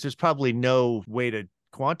hot things. There's probably no way to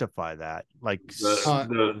quantify that. Like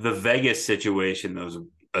the Vegas situation, those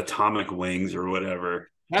atomic wings or whatever.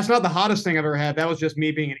 That's not the hottest thing I've ever had. That was just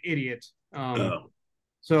me being an idiot.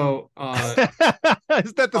 So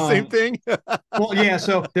is that the same thing? Well, yeah.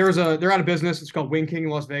 So they're out of business. It's called Wing King in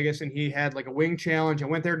Las Vegas, and he had like a wing challenge. I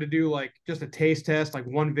went there to do like just a taste test, like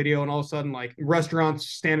one video, and all of a sudden, like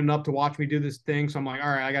restaurants standing up to watch me do this thing. So I'm like, all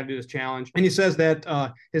right, I got to do this challenge. And he says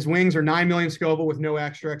that his wings are 9 million Scoville with no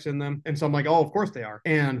extracts in them, and so I'm like, oh, of course they are,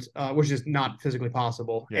 and which is not physically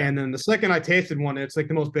possible. Yeah. And then the second I tasted one, it's like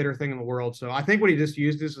the most bitter thing in the world. So I think what he just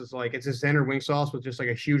used is like it's a standard wing sauce with just like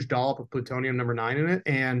a huge dollop of plutonium #9 in it.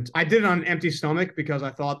 And I did it on an empty stomach because I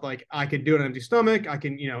thought like I could do it on an empty stomach. I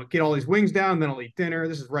can, get all these wings down, then I'll eat dinner.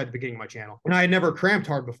 This is right at the beginning of my channel. And I had never cramped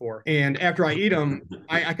hard before. And after I eat them,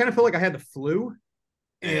 I kind of feel like I had the flu.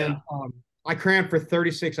 And I cramped for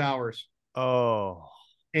 36 hours. Oh.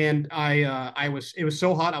 And it was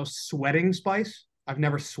so hot, I was sweating spice. I've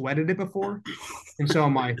never sweated it before, and so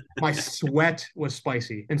my sweat was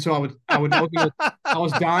spicy, and so I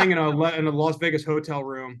was dying in a Las Vegas hotel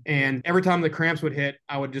room, and every time the cramps would hit,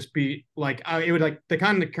 I would just be like, it would like the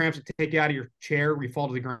kind of cramps that take you out of your chair where you fall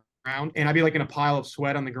to the ground, and I'd be like in a pile of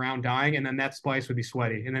sweat on the ground dying, and then that spice would be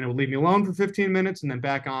sweaty, and then it would leave me alone for 15 minutes, and then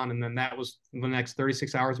back on, and then that was the next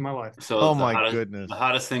 36 hours of my life. So goodness. The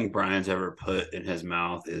hottest thing Brian's ever put in his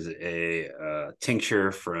mouth is a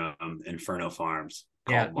tincture from Inferno Farms.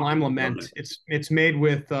 Yeah, lime lament. It's made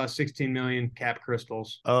with 16 million cap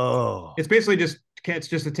crystals. Oh, it's basically just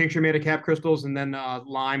a tincture made of cap crystals and then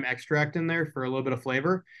lime extract in there for a little bit of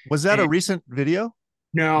flavor. Was that a recent video?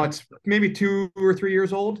 No, it's maybe 2 or 3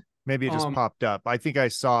 years old. Maybe it just popped up. I think I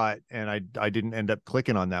saw it and I didn't end up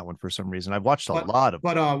clicking on that one for some reason. I've watched a lot of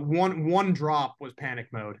them. But one drop was panic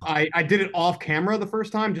mode. I did it off camera the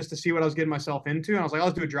first time just to see what I was getting myself into. And I was like,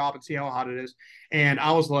 let's do a drop and see how hot it is. And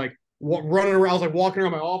I was like, running around, I was like walking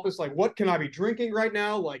around my office, like, what can I be drinking right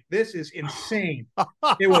now? Like, this is insane.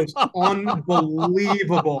 It was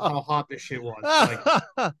unbelievable how hot this shit was.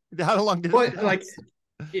 Like, how long did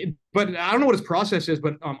it but I don't know what his process is,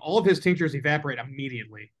 but all of his tinctures evaporate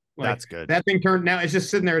immediately. Like, that's good. That thing turned, now it's just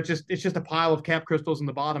sitting there. It's just a pile of cap crystals in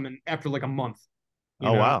the bottom. And after like a month,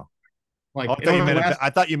 Wow. Like, I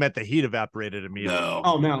thought you meant the heat evaporated immediately. No.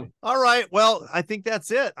 Oh no. All right. Well, I think that's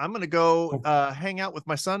it. I'm going to go hang out with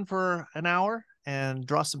my son for an hour and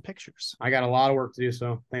draw some pictures. I got a lot of work to do.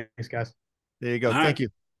 So thanks, guys. There you go. All Thank right. you.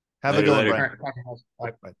 Have Later, a good one, later. Brian. All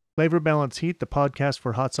right, bye. Flavor Balance Heat, the podcast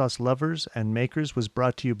for hot sauce lovers and makers, was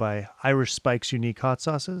brought to you by Irish Spike's Unique Hot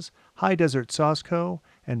Sauces, High Desert Sauce Co.,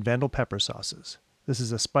 and Vandal Pepper Sauces. This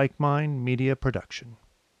is a Spike Mine Media production.